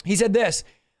 He said this,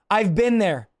 I've been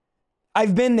there.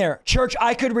 I've been there. Church,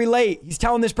 I could relate. He's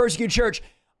telling this persecuted church,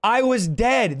 I was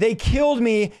dead. They killed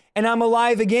me and I'm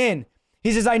alive again.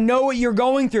 He says, I know what you're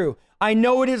going through. I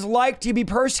know what it's like to be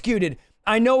persecuted.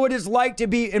 I know what it's like to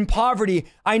be in poverty.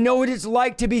 I know what it's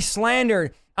like to be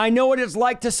slandered. I know what it's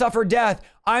like to suffer death.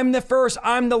 I'm the first.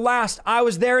 I'm the last. I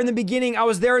was there in the beginning. I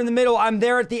was there in the middle. I'm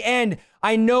there at the end.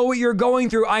 I know what you're going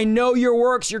through. I know your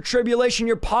works, your tribulation,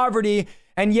 your poverty.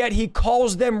 And yet he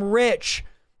calls them rich.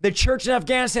 The church in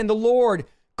Afghanistan, the Lord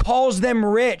calls them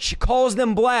rich, calls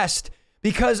them blessed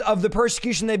because of the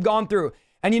persecution they've gone through.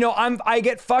 And I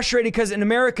get frustrated because in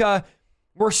America,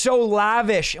 we're so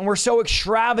lavish and we're so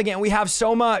extravagant. We have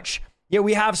so much, yet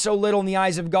we have so little in the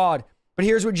eyes of God. But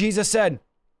here's what Jesus said.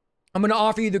 I'm going to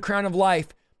offer you the crown of life,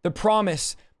 the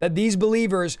promise that these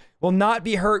believers will not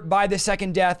be hurt by the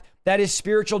second death. That is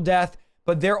spiritual death,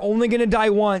 but they're only going to die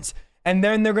once. And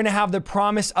then they're going to have the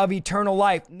promise of eternal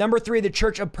life. Number 3, the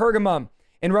church of Pergamum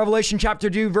in Revelation chapter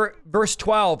 2, verse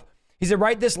 12. He said,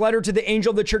 write this letter to the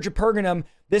angel of the church of Pergamum.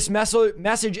 This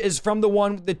message is from the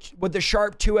one with the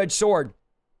sharp two-edged sword.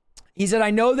 He said,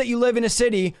 I know that you live in a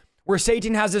city where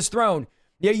Satan has his throne,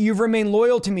 yet you've remained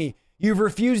loyal to me. You've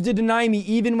refused to deny me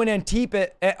even when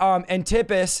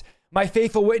Antipas, my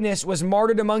faithful witness, was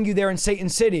martyred among you there in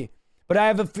Satan's city. But I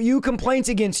have a few complaints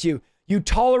against you. You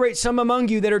tolerate some among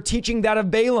you that are teaching that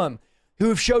of Balaam, who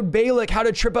have showed Balak how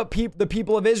to trip up the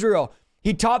people of Israel.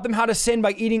 He taught them how to sin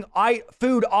by eating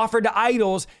food offered to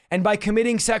idols and by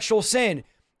committing sexual sin.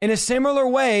 In a similar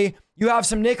way, you have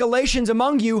some Nicolaitans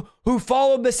among you who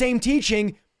followed the same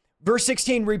teaching. Verse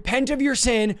 16, repent of your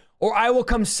sin, or I will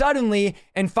come suddenly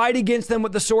and fight against them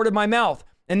with the sword of my mouth.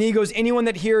 And then he goes, anyone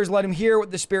that hears, let him hear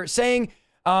what the Spirit's saying.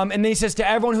 And then he says, to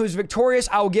everyone who is victorious,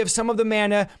 I will give some of the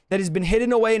manna that has been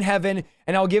hidden away in heaven,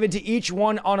 and I'll give it to each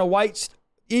one a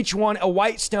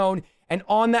white stone, and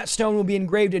on that stone will be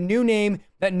engraved a new name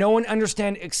that no one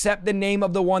understands except the name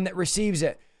of the one that receives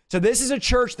it. So this is a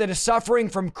church that is suffering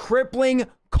from crippling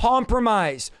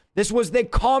compromise. This was the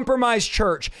compromised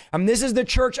church. And this is the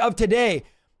church of today.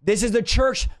 This is the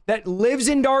church that lives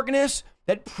in darkness,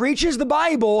 that preaches the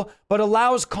Bible, but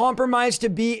allows compromise to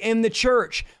be in the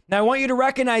church. Now, I want you to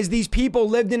recognize these people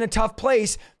lived in a tough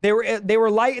place. They were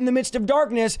light in the midst of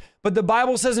darkness, but the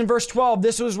Bible says in verse 12,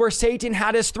 this was where Satan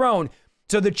had his throne.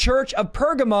 So the church of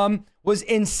Pergamum was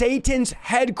in Satan's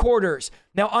headquarters.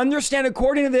 Now, understand,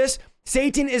 according to this,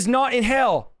 Satan is not in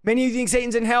hell. Many of you think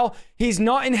Satan's in hell. He's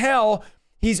not in hell.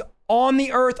 He's on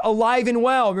the earth, alive and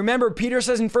well. Remember, Peter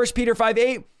says in 1 Peter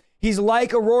 5:8, he's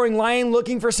like a roaring lion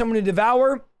looking for someone to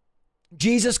devour.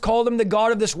 Jesus called him the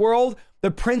God of this world,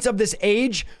 the prince of this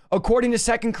age. According to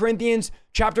 2 Corinthians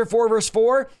chapter 4, verse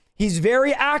 4, he's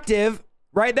very active,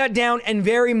 write that down, and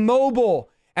very mobile.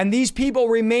 And these people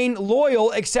remain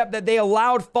loyal, except that they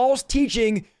allowed false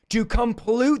teaching to come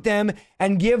pollute them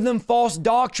and give them false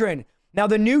doctrine. Now,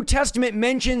 the New Testament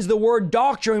mentions the word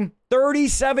doctrine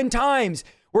 37 times.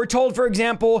 We're told, for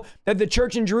example, that the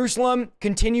church in Jerusalem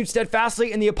continued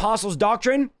steadfastly in the apostles'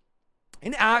 doctrine.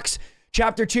 In Acts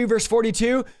chapter 2, verse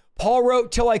 42, Paul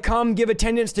wrote, till I come, give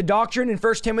attendance to doctrine. In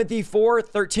 1 Timothy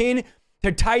 4:13,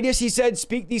 to Titus, he said,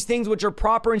 speak these things which are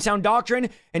proper and sound doctrine.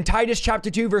 In Titus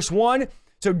chapter 2, verse 1,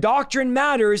 so doctrine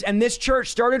matters, and this church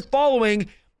started following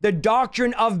the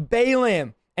doctrine of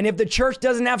Balaam. And if the church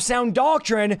doesn't have sound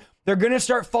doctrine, they're going to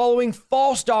start following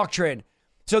false doctrine.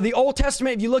 So the Old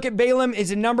Testament, if you look at Balaam,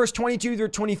 is in Numbers 22 through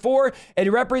 24.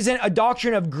 It represents a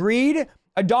doctrine of greed,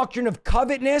 a doctrine of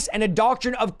covetousness, and a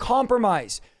doctrine of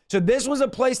compromise. So this was a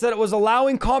place that was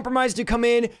allowing compromise to come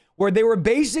in, where they were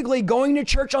basically going to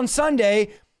church on Sunday,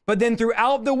 but then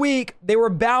throughout the week, they were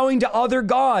bowing to other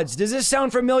gods. Does this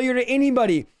sound familiar to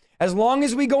anybody? As long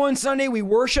as we go on Sunday, we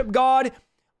worship God.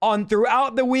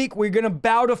 Throughout the week, we're going to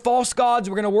bow to false gods.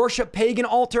 We're going to worship pagan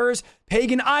altars,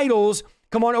 pagan idols.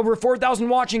 Come on, over 4,000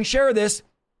 watching, share this.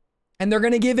 And they're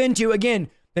going to give into, again,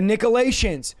 the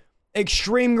Nicolaitans,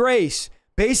 extreme grace.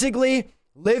 Basically,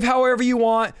 live however you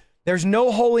want. There's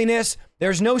no holiness.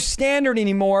 There's no standard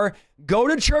anymore. Go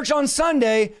to church on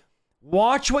Sunday.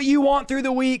 Watch what you want through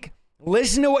the week.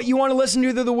 Listen to what you want to listen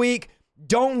to through the week.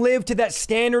 Don't live to that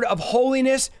standard of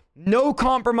holiness. No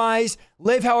compromise.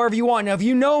 Live however you want. Now, if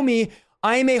you know me,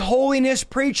 I am a holiness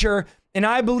preacher, and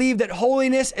I believe that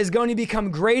holiness is going to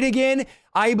become great again.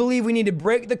 I believe we need to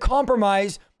break the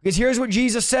compromise, because here's what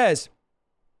Jesus says.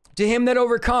 To him that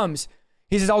overcomes,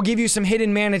 He says, I'll give you some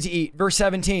hidden manna to eat. Verse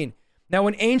 17. Now,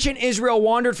 when ancient Israel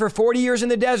wandered for 40 years in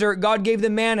the desert, God gave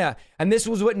them manna, and this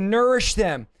was what nourished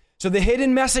them. So the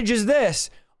hidden message is this: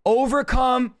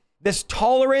 overcome this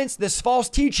tolerance, this false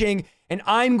teaching, and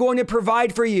I'm going to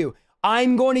provide for you.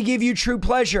 I'm going to give you true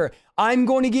pleasure. I'm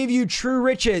going to give you true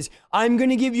riches. I'm going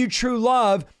to give you true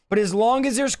love. But as long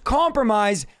as there's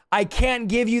compromise, I can't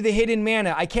give you the hidden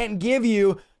manna. I can't give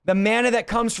you the manna that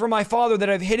comes from my Father that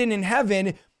I've hidden in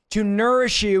heaven to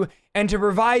nourish you and to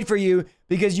provide for you,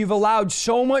 because you've allowed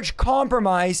so much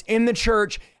compromise in the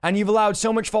church and you've allowed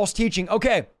so much false teaching.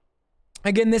 Okay,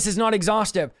 again, this is not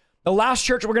exhaustive. The last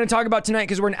church we're going to talk about tonight,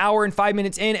 because we're an hour and 5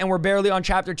 minutes in and we're barely on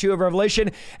chapter 2 of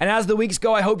Revelation. And as the weeks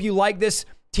go, I hope you like this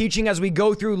teaching as we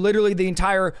go through literally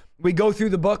we go through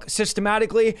the book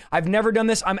systematically. I've never done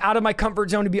this. I'm out of my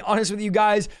comfort zone, to be honest with you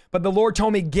guys, but the Lord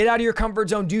told me, get out of your comfort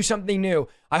zone, do something new.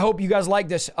 I hope you guys like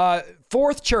this.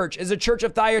 Fourth church is a church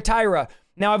of Thyatira.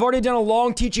 Now, I've already done a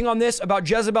long teaching on this about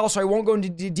Jezebel, so I won't go into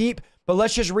deep, but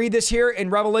let's just read this here in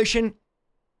Revelation,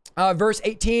 verse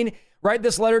 18. Write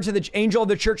this letter to the angel of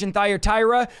the church in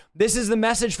Thyatira. This is the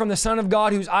message from the Son of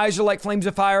God, whose eyes are like flames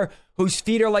of fire, whose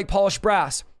feet are like polished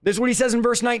brass. This is what he says in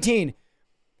verse 19.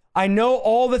 I know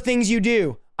all the things you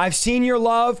do. I've seen your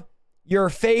love, your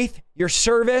faith, your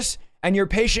service, and your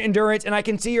patient endurance, and I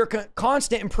can see your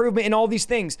constant improvement in all these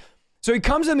things. So he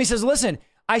comes to him, he says, listen,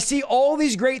 I see all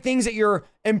these great things that you're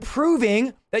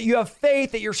improving, that you have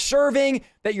faith, that you're serving,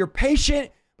 that you're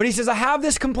patient. But he says, I have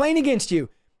this complaint against you.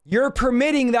 You're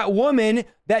permitting that woman,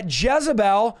 that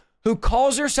Jezebel, who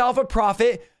calls herself a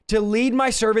prophet, to lead my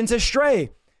servants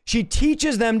astray. She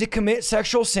teaches them to commit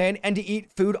sexual sin and to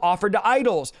eat food offered to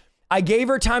idols. I gave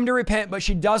her time to repent, but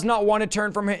she does not want to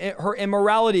turn from her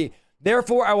immorality.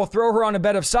 Therefore, I will throw her on a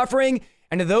bed of suffering,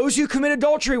 and to those who commit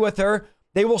adultery with her,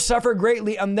 they will suffer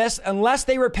greatly unless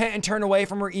they repent and turn away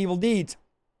from her evil deeds.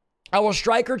 I will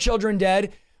strike her children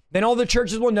dead. Then all the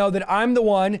churches will know that I'm the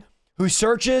one who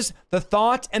searches the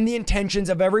thoughts and the intentions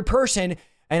of every person,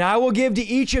 and I will give to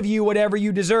each of you whatever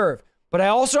you deserve. But I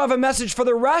also have a message for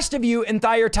the rest of you in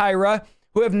Thyatira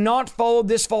who have not followed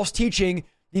this false teaching,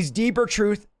 these deeper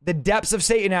truth, the depths of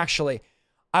Satan, actually.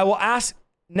 I will ask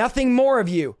nothing more of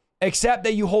you except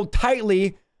that you hold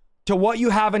tightly to what you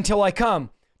have until I come.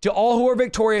 To all who are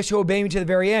victorious, who obey me to the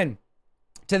very end.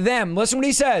 To them, listen what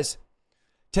he says.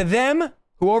 To them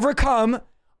who overcome,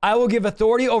 I will give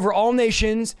authority over all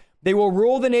nations. They will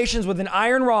rule the nations with an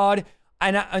iron rod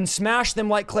and smash them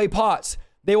like clay pots.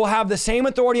 They will have the same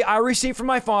authority I received from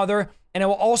my Father, and I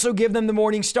will also give them the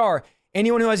morning star.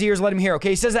 Anyone who has ears, let him hear. Okay,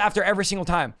 he says that after every single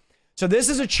time. So this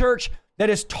is a church that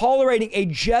is tolerating a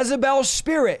Jezebel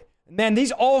spirit. Man,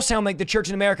 these all sound like the church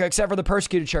in America, except for the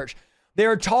persecuted church. They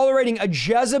are tolerating a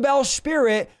Jezebel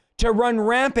spirit to run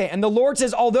rampant. And the Lord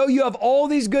says, although you have all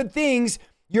these good things,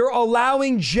 you're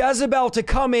allowing Jezebel to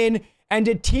come in and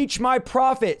to teach my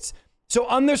prophets. So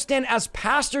understand, as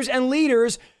pastors and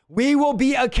leaders, we will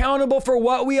be accountable for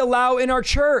what we allow in our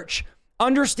church.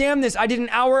 Understand this. I did an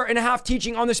hour and a half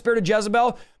teaching on the spirit of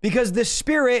Jezebel because the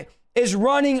spirit is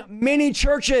running many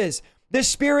churches. The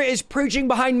spirit is preaching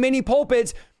behind many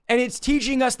pulpits, and it's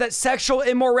teaching us that sexual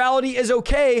immorality is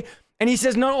okay. And he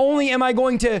says, not only am I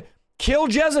going to kill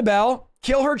Jezebel,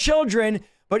 kill her children,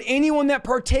 but anyone that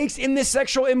partakes in this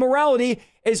sexual immorality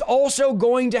is also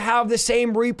going to have the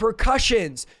same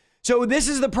repercussions. So this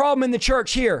is the problem in the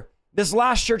church here. This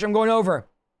last church I'm going over.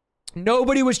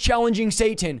 Nobody was challenging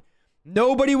Satan.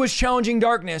 Nobody was challenging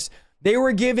darkness. They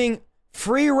were giving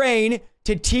free reign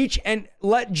to teach and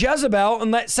let Jezebel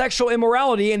and let sexual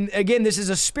immorality, and again, this is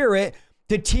a spirit,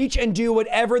 to teach and do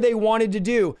whatever they wanted to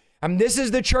do. And this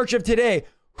is the church of today.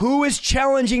 Who is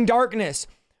challenging darkness?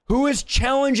 Who is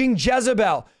challenging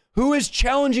Jezebel? Who is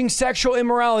challenging sexual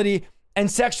immorality and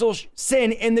sexual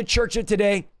sin in the church of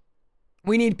today?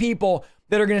 We need people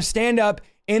that are going to stand up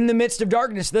in the midst of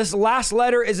darkness. This last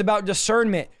letter is about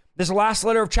discernment. This last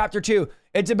letter of chapter 2,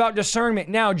 it's about discernment.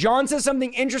 Now, John says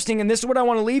something interesting, and this is what I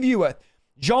want to leave you with.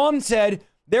 John said,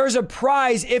 there's a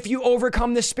prize if you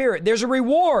overcome the spirit. There's a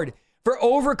reward for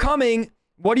overcoming.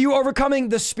 What are you overcoming?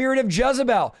 The spirit of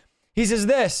Jezebel. He says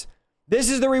this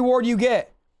is the reward you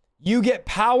get. You get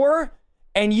power,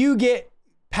 and you get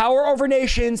power over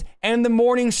nations and the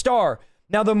morning star.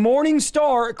 Now, the morning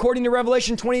star, according to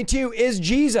Revelation 22, is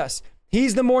Jesus.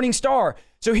 He's the morning star.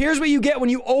 So here's what you get when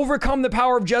you overcome the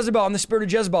power of Jezebel and the spirit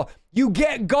of Jezebel. You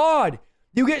get God.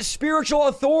 You get spiritual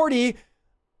authority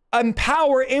and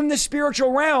power in the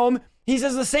spiritual realm. He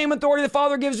says the same authority the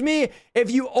Father gives me.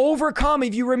 If you overcome,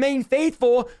 if you remain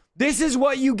faithful, this is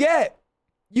what you get.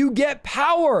 You get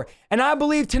power. And I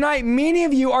believe tonight, many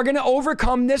of you are going to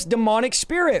overcome this demonic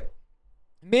spirit.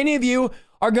 Many of you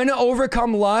are going to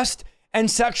overcome lust and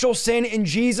sexual sin in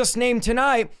Jesus' name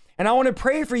tonight. And I want to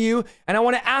pray for you, and I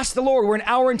want to ask the Lord. We're an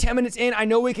hour and 10 minutes in. I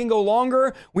know we can go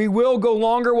longer. We will go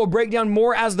longer. We'll break down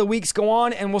more as the weeks go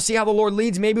on, and we'll see how the Lord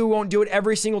leads. Maybe we won't do it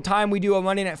every single time we do a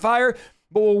Monday Night Fire,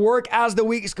 but we'll work as the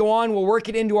weeks go on. We'll work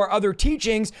it into our other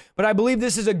teachings. But I believe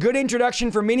this is a good introduction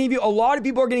for many of you. A lot of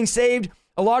people are getting saved.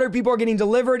 A lot of people are getting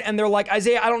delivered, and they're like,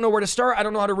 Isaiah, I don't know where to start. I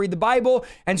don't know how to read the Bible.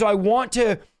 And so I want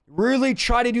to really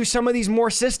try to do some of these more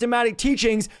systematic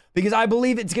teachings because I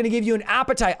believe it's going to give you an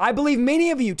appetite. I believe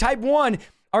many of you, type 1,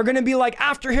 are going to be like,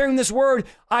 after hearing this word,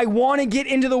 I want to get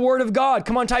into the word of God.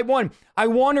 Come on, type 1. I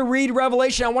want to read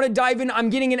Revelation. I want to dive in. I'm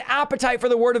getting an appetite for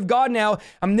the word of God now.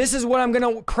 This is what I'm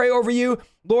going to pray over you.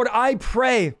 Lord, I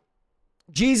pray,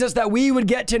 Jesus, that we would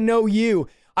get to know you.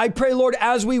 I pray, Lord,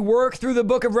 as we work through the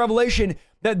book of Revelation,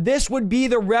 that this would be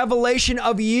the revelation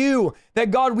of you, that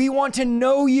God, we want to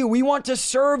know you. We want to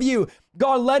serve you.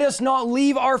 God, let us not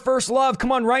leave our first love.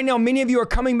 Come on, right now, many of you are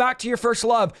coming back to your first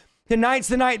love. Tonight's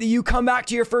the night that you come back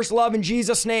to your first love in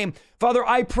Jesus' name. Father,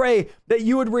 I pray that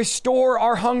you would restore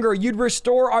our hunger. You'd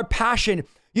restore our passion.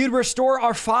 You'd restore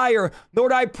our fire.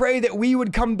 Lord, I pray that we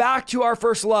would come back to our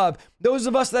first love. Those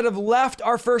of us that have left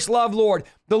our first love, Lord,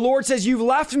 the Lord says, you've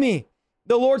left me.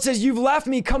 The Lord says, you've left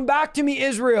me. Come back to me,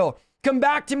 Israel. Come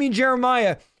back to me,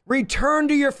 Jeremiah. Return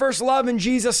to your first love in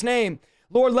Jesus' name.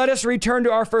 Lord, let us return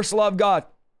to our first love, God.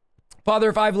 Father,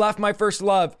 if I've left my first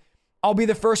love, I'll be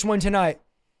the first one tonight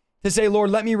to say, Lord,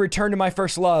 let me return to my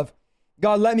first love.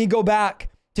 God, let me go back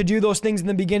to do those things in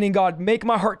the beginning. God, make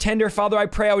my heart tender. Father, I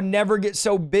pray I would never get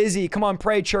so busy. Come on,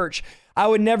 pray, church. I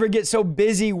would never get so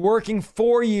busy working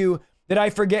for you that I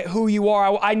forget who you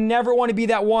are. I never want to be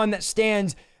that one that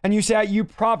stands and you say, you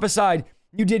prophesied,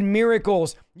 you did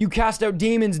miracles, you cast out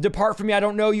demons, depart from me, I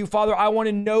don't know you. Father, I want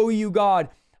to know you, God.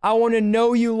 I want to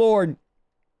know you, Lord.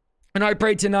 And I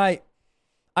pray tonight,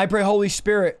 I pray, Holy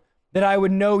Spirit, that I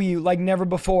would know you like never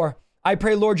before. I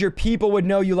pray, Lord, your people would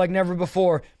know you like never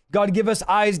before. God, give us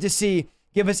eyes to see,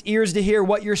 give us ears to hear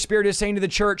what your Spirit is saying to the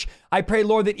church. I pray,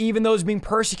 Lord, that even those being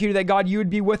persecuted, that God, you would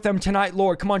be with them tonight,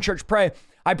 Lord. Come on, church, pray.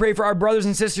 I pray for our brothers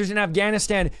and sisters in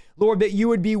Afghanistan, Lord, that you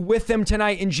would be with them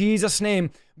tonight in Jesus' name.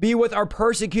 Be with our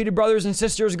persecuted brothers and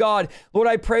sisters, God. Lord,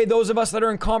 I pray those of us that are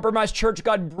in compromised church,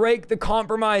 God, break the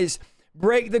compromise.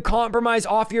 Break the compromise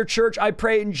off your church. I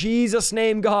pray in Jesus'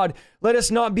 name, God. Let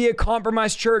us not be a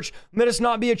compromised church. Let us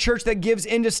not be a church that gives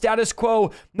into status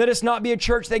quo. Let us not be a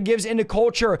church that gives into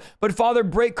culture. But Father,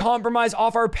 break compromise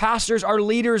off our pastors, our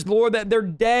leaders, Lord, that they're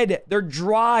dead, they're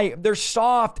dry, they're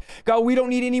soft. God, we don't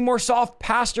need any more soft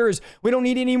pastors. We don't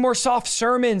need any more soft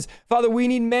sermons. Father, we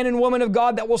need men and women of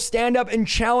God that will stand up and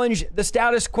challenge the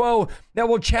status quo, that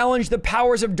will challenge the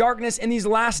powers of darkness in these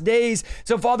last days.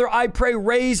 So Father, I pray,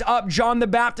 raise up John the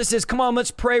Baptist. Come on, let's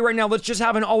pray right now. Let's just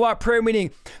have an all-out prayer meeting.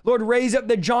 Lord, raise up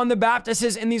the John the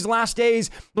Baptists in these last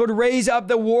days. Lord, raise up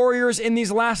the warriors in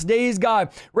these last days, God.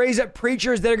 Raise up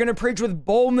preachers that are going to preach with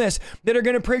boldness, that are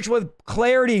going to preach with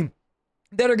clarity,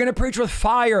 that are going to preach with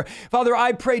fire. Father,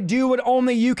 I pray, do what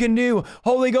only you can do.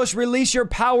 Holy Ghost, release your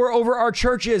power over our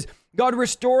churches. God,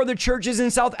 restore the churches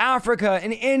in South Africa,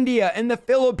 in India, in the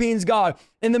Philippines, God,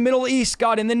 in the Middle East,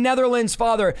 God, in the Netherlands,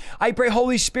 Father. I pray,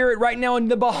 Holy Spirit, right now in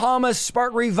the Bahamas,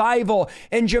 spark revival.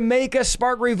 In Jamaica,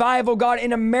 spark revival, God.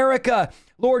 In America,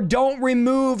 Lord, don't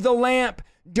remove the lamp.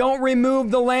 Don't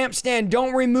remove the lampstand.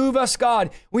 Don't remove us, God.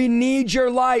 We need your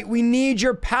light. We need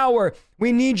your power.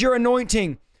 We need your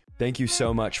anointing. Thank you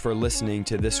so much for listening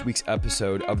to this week's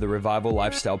episode of the Revival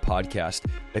Lifestyle Podcast.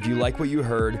 If you like what you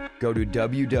heard, go to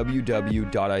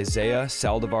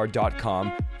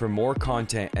www.isaiahsaldivar.com for more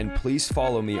content, and please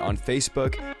follow me on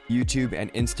Facebook, YouTube,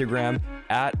 and Instagram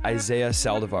at Isaiah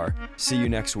Saldivar. See you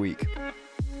next week.